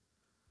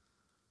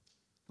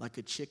 like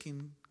a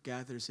chicken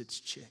gathers its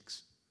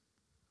chicks,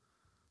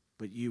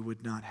 but you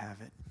would not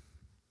have it.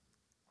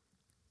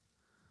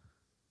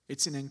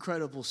 It's an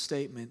incredible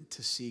statement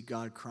to see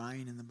God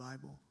crying in the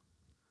Bible,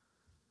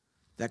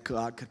 that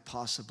God could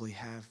possibly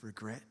have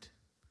regret.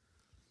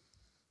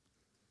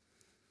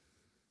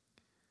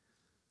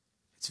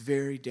 It's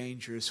very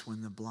dangerous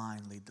when the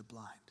blind lead the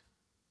blind.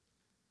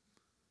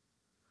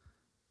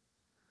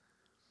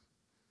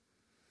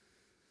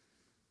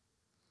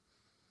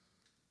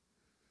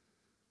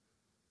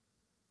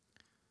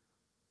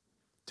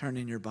 Turn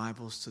in your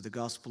Bibles to the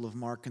Gospel of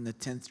Mark in the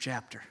 10th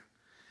chapter.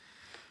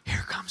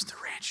 Here comes the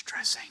ranch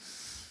dressing.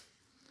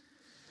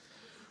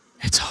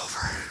 It's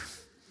over.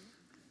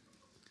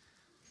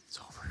 It's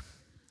over.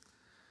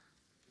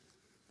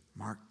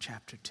 Mark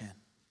chapter 10.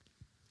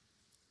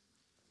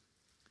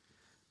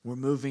 We're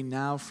moving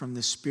now from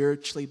the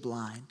spiritually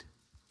blind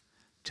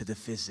to the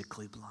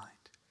physically blind.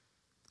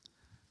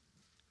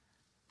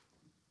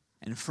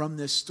 And from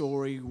this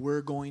story,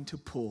 we're going to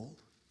pull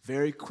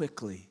very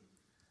quickly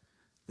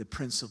the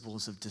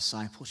principles of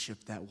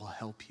discipleship that will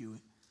help you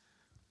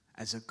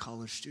as a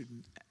college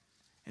student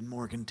in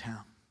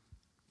Morgantown.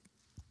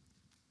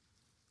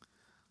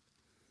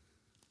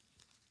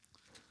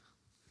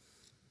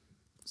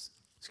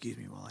 Excuse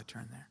me while I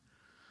turn there.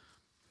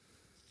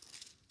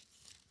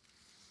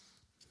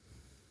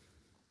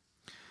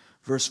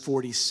 Verse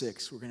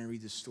 46, we're going to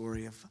read the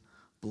story of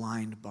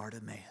blind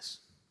Bartimaeus.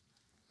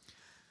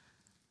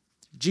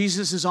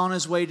 Jesus is on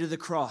his way to the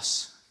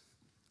cross.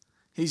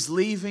 He's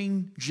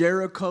leaving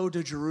Jericho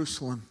to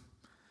Jerusalem.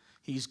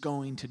 He's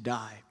going to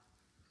die.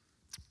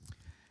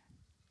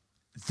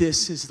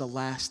 This is the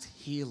last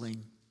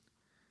healing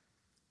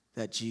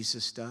that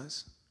Jesus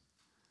does.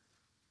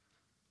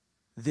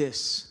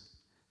 This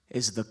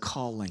is the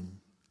calling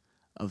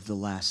of the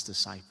last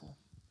disciple.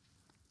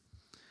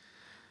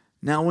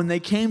 Now, when they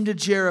came to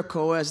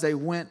Jericho, as they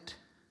went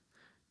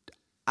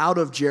out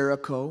of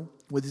Jericho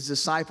with his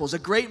disciples, a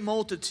great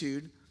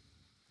multitude,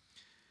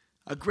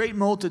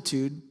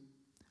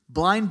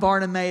 blind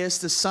Bartimaeus,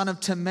 the son of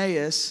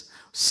Timaeus,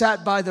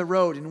 sat by the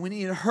road. And when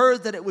he had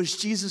heard that it was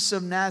Jesus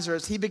of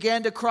Nazareth, he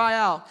began to cry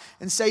out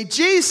and say,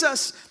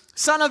 "Jesus,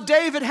 Son of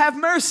David, have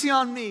mercy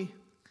on me."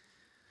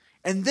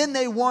 And then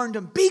they warned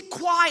him, "Be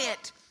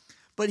quiet."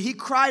 But he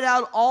cried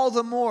out all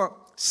the more,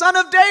 "Son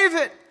of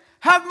David,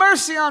 have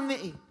mercy on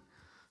me."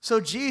 So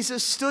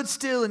Jesus stood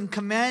still and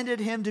commanded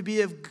him to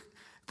be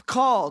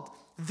called.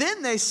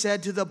 Then they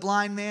said to the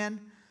blind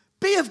man,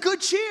 "Be of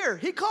good cheer,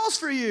 he calls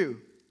for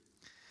you."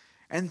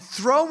 And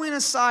throwing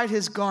aside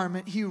his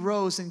garment, he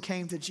rose and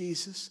came to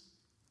Jesus.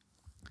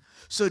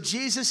 So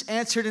Jesus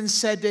answered and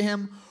said to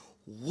him,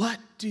 "What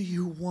do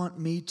you want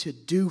me to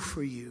do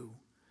for you?"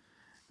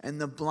 And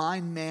the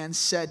blind man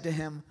said to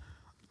him,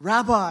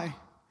 "Rabbi,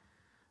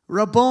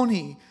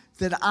 Rabboni,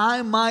 that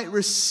I might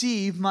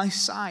receive my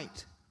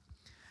sight."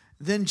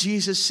 Then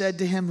Jesus said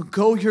to him,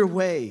 "Go your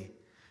way.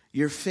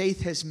 Your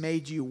faith has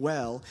made you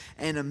well."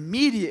 And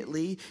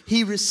immediately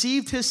he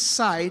received his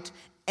sight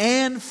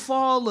and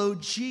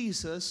followed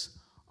Jesus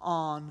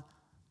on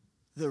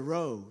the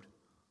road,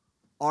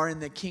 or in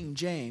the King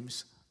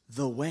James,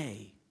 the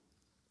way.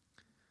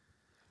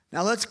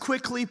 Now let's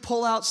quickly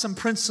pull out some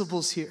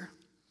principles here.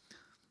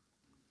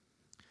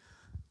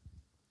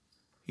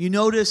 You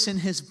notice in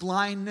his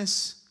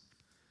blindness,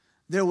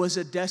 there was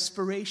a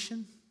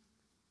desperation.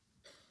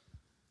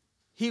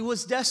 He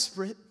was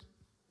desperate.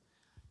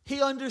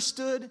 He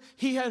understood.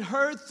 He had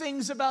heard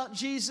things about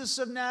Jesus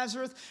of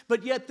Nazareth,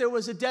 but yet there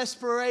was a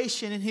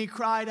desperation, and he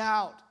cried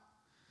out.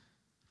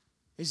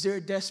 Is there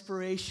a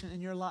desperation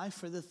in your life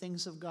for the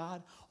things of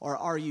God, or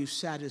are you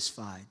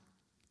satisfied?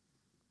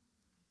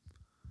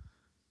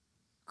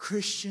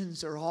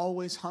 Christians are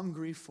always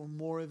hungry for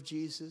more of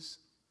Jesus.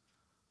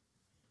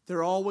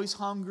 They're always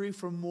hungry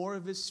for more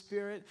of His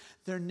Spirit.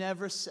 They're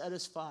never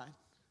satisfied.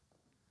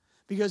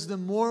 Because the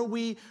more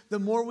we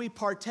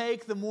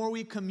partake, the more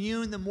we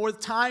commune, the more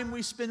time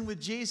we spend with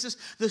Jesus,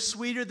 the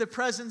sweeter the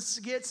presence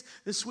gets,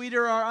 the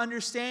sweeter our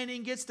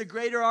understanding gets, the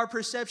greater our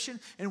perception,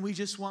 and we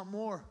just want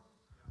more.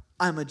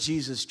 I'm a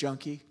Jesus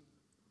junkie.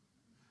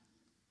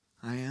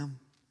 I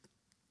am.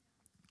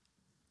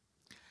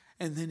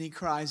 And then he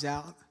cries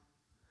out,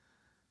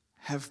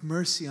 "Have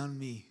mercy on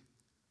me."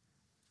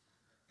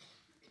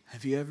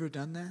 Have you ever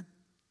done that?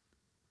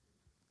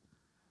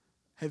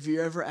 Have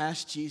you ever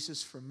asked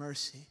Jesus for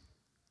mercy?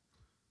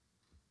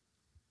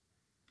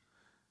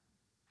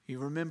 You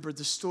remember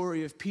the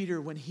story of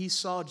Peter when he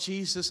saw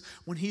Jesus,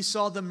 when he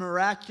saw the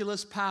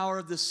miraculous power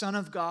of the Son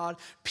of God.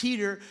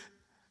 Peter's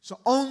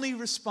only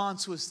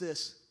response was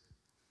this: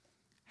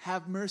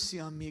 "Have mercy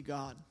on me,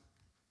 God,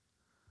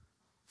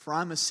 for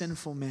I'm a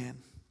sinful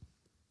man."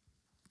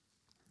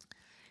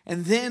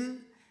 And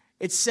then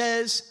it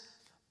says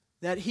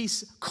that he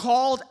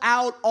called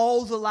out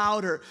all the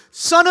louder,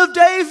 "Son of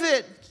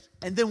David!"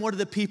 And then what do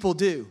the people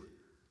do?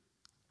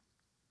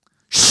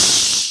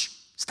 Shh!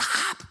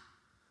 Stop!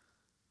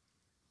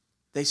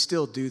 They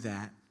still do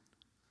that.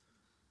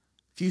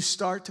 If you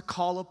start to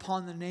call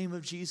upon the name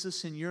of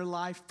Jesus in your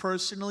life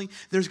personally,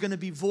 there's going to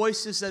be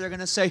voices that are going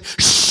to say,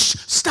 "Shh!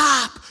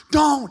 Stop!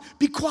 Don't!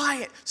 Be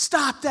quiet!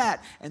 Stop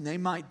that!" And they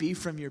might be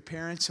from your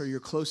parents or your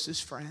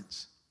closest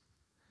friends.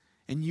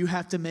 And you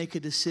have to make a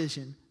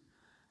decision.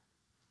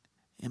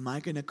 Am I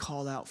going to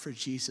call out for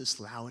Jesus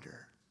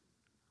louder?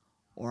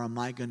 Or am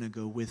I going to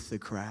go with the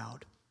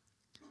crowd?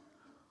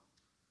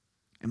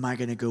 Am I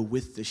going to go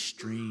with the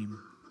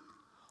stream?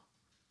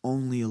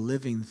 Only a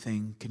living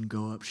thing can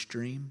go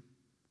upstream.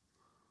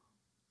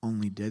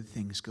 Only dead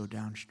things go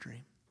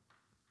downstream.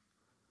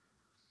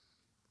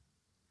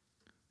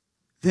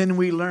 Then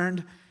we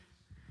learned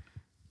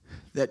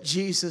that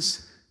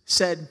Jesus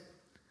said,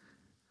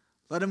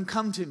 "Let him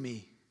come to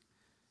me."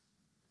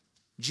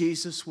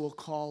 Jesus will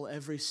call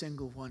every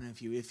single one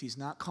of you. If He's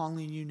not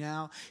calling you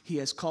now, He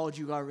has called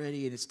you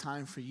already, and it's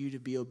time for you to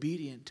be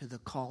obedient to the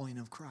calling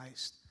of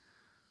Christ.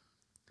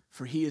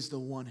 For He is the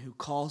one who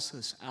calls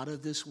us out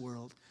of this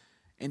world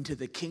into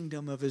the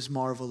kingdom of His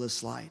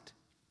marvelous light.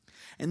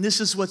 And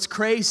this is what's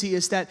crazy,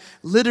 is that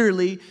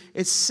literally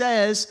it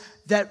says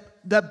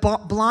that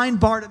blind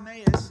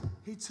Bartimaeus,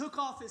 he took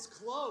off his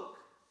cloak,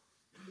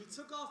 he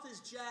took off his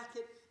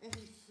jacket, and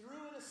he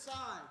threw it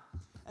aside.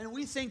 And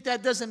we think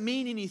that doesn't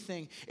mean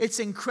anything. It's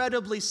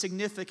incredibly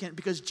significant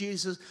because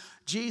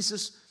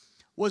Jesus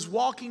was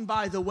walking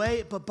by the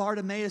way, but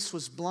Bartimaeus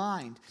was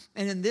blind.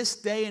 And in this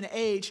day and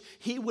age,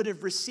 he would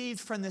have received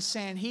from the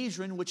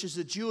Sanhedrin, which is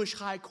the Jewish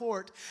high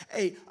court,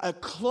 a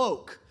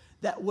cloak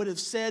that would have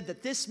said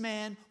that this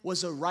man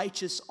was a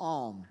righteous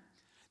alm.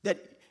 That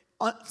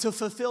to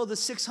fulfill the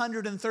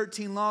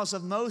 613 laws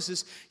of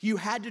Moses, you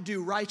had to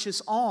do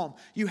righteous alm.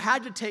 You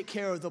had to take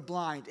care of the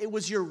blind. It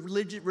was your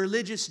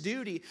religious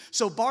duty.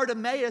 So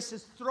Bartimaeus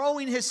is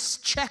throwing his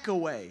check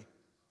away.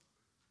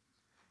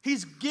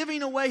 He's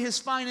giving away his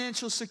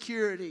financial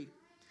security.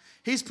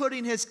 He's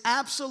putting his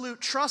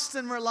absolute trust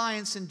and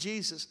reliance in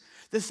Jesus.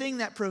 The thing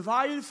that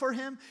provided for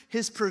him,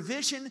 his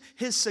provision,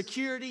 his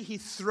security, he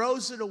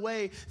throws it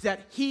away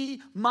that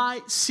he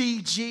might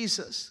see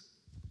Jesus.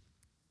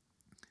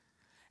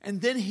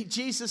 And then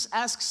Jesus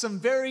asks him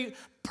very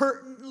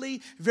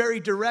pertinently, very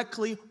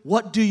directly,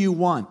 what do you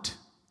want?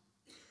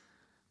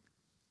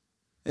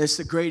 It's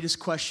the greatest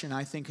question,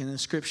 I think, in the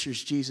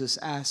scriptures Jesus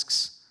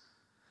asks.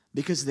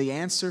 Because the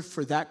answer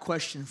for that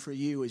question for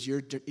you is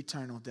your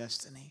eternal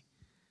destiny.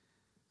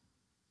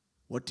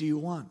 What do you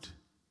want?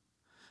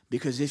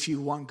 Because if you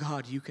want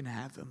God, you can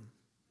have Him.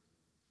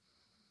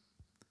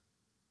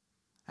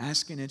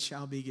 Ask and it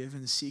shall be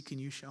given. Seek and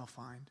you shall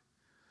find.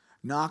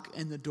 Knock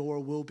and the door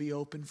will be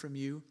open from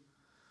you.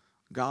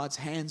 God's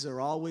hands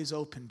are always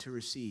open to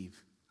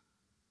receive.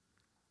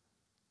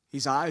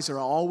 His eyes are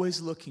always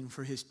looking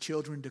for His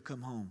children to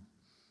come home.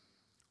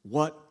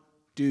 What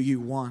do you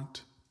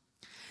want?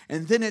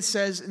 And then it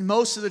says in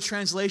most of the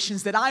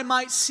translations that I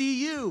might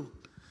see you.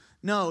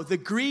 No, the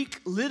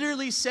Greek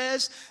literally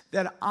says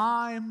that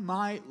I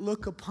might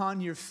look upon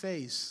your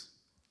face.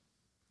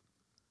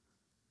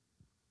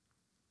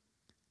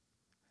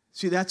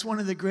 See, that's one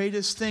of the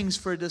greatest things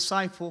for a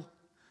disciple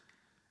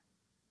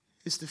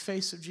is the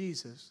face of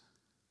Jesus.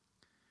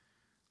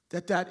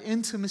 That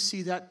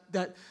intimacy, that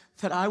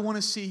I want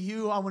to see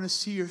you, I want to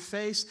see your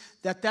face,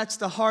 that's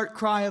the heart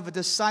cry of a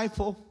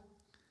disciple.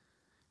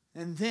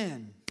 And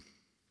then,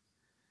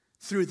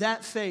 through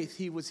that faith,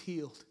 he was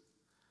healed.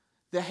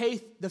 The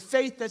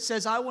faith that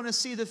says, I want to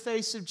see the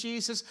face of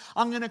Jesus.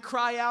 I'm going to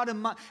cry out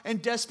in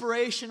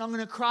desperation. I'm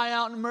going to cry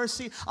out in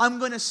mercy. I'm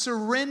going to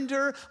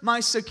surrender my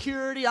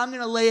security. I'm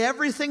going to lay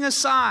everything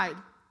aside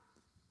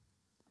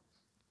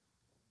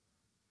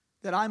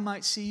that I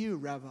might see you,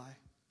 Rabbi,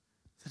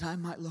 that I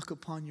might look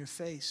upon your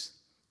face.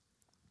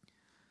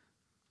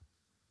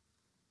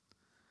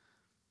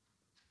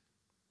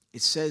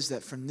 It says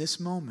that from this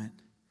moment,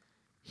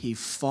 he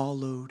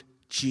followed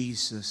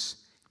Jesus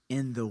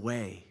in the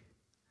way.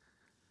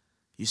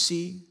 You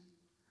see,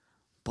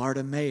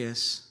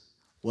 Bartimaeus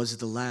was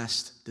the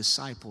last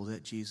disciple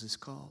that Jesus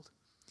called.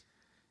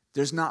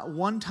 There's not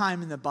one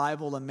time in the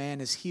Bible a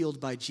man is healed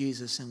by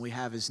Jesus and we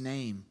have his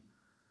name.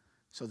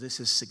 So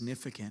this is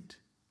significant.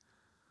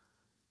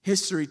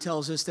 History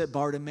tells us that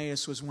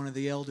Bartimaeus was one of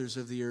the elders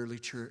of the early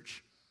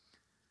church.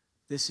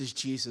 This is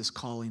Jesus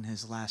calling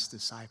his last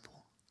disciple.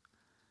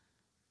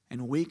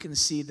 And we can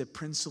see the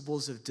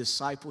principles of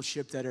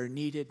discipleship that are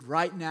needed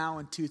right now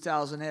in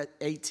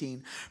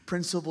 2018.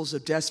 Principles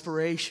of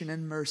desperation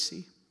and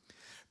mercy.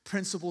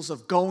 Principles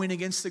of going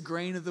against the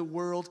grain of the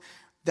world.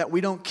 That we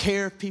don't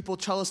care if people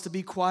tell us to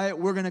be quiet.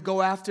 We're going to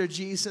go after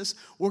Jesus.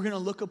 We're going to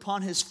look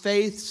upon His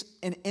faith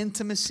and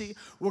intimacy.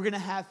 We're going to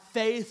have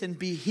faith and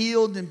be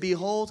healed and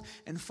behold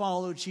and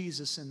follow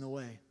Jesus in the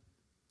way.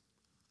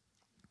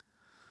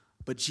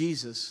 But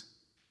Jesus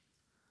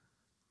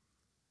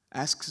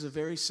asks a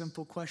very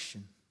simple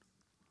question.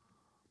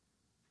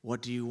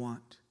 What do you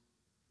want?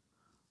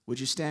 Would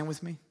you stand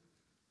with me?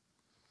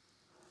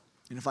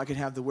 And if I could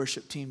have the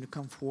worship team to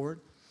come forward.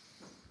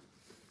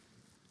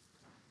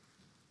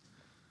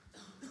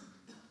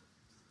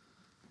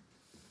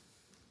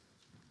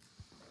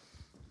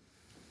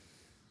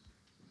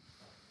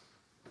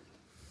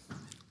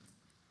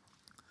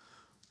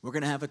 We're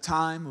going to have a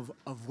time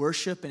of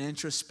worship and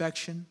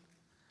introspection.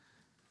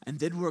 And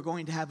then we're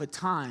going to have a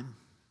time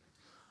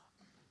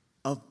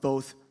of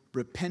both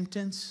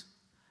repentance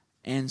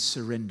and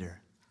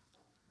surrender.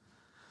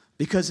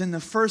 Because in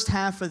the first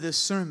half of this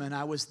sermon,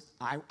 I was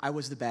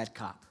the bad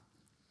cop.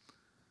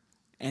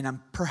 And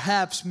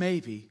perhaps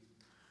maybe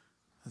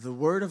the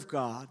Word of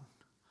God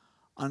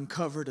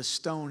uncovered a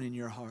stone in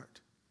your heart.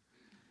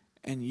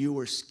 And you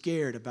were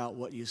scared about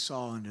what you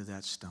saw under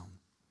that stone.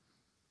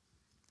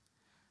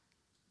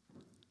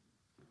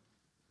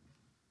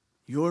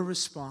 Your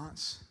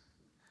response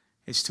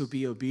is to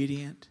be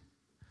obedient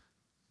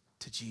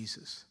to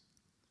Jesus.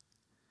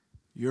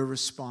 Your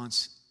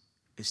response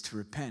is to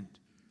repent.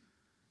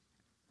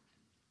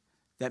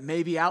 That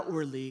maybe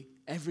outwardly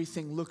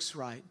everything looks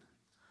right,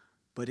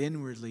 but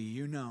inwardly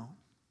you know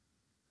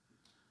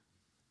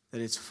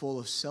that it's full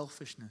of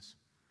selfishness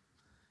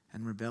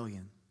and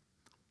rebellion.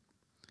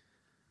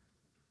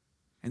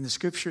 And the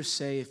scriptures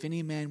say, if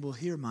any man will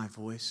hear my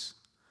voice,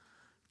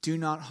 do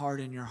not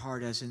harden your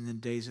heart as in the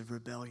days of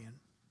rebellion.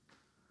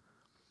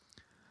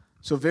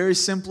 So very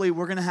simply,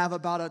 we're going to have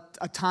about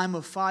a time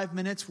of 5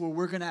 minutes where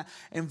we're going to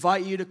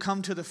invite you to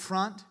come to the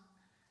front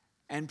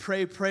and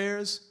pray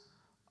prayers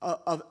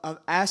of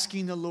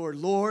asking the Lord,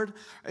 Lord,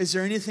 is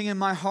there anything in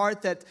my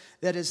heart that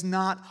is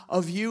not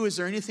of you? Is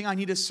there anything I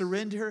need to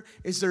surrender?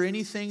 Is there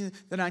anything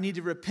that I need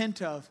to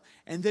repent of?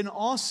 And then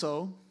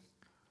also,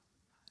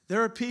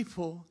 there are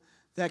people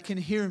that can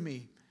hear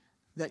me,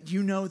 that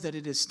you know that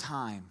it is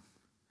time.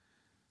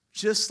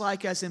 Just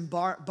like as in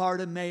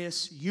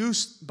Bartimaeus,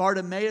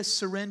 Bartimaeus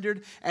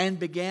surrendered and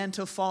began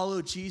to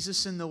follow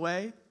Jesus in the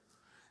way,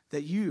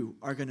 that you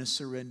are going to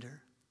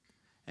surrender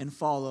and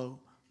follow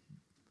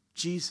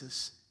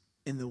Jesus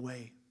in the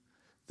way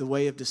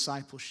of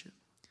discipleship.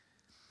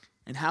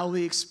 And how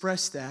we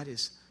express that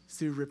is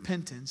through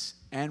repentance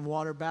and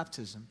water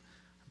baptism.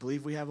 I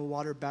believe we have a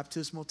water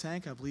baptismal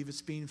tank. I believe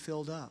it's being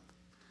filled up.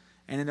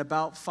 And in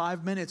about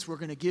 5 minutes, we're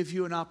going to give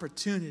you an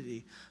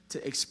opportunity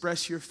to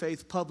express your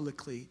faith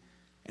publicly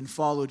and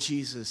follow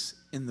Jesus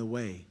in the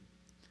way.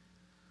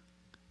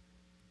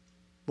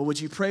 But would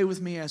you pray with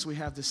me as we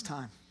have this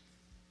time?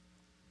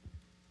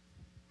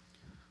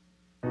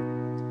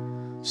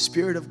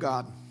 Spirit of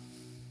God,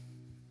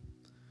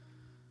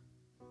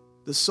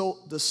 the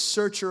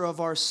searcher of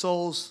our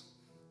souls,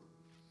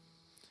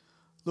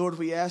 Lord,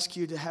 we ask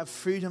you to have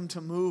freedom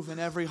to move in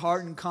every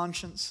heart and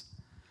conscience,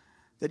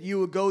 that you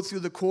would go through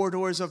the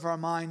corridors of our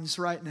minds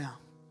right now,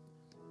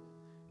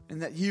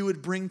 and that you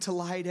would bring to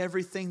light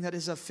everything that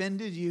has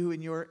offended you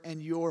and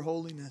your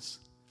holiness.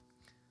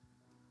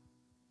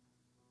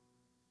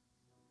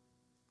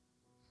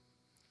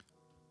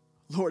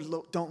 Lord,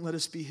 don't let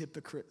us be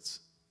hypocrites.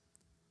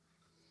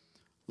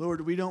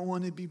 Lord, we don't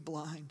want to be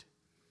blind.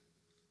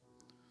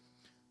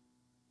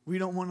 We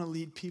don't want to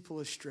lead people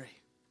astray.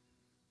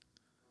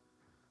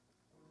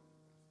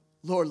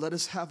 Lord, let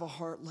us have a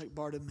heart like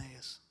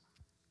Bartimaeus,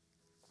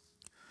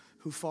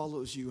 who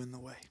follows you in the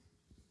way.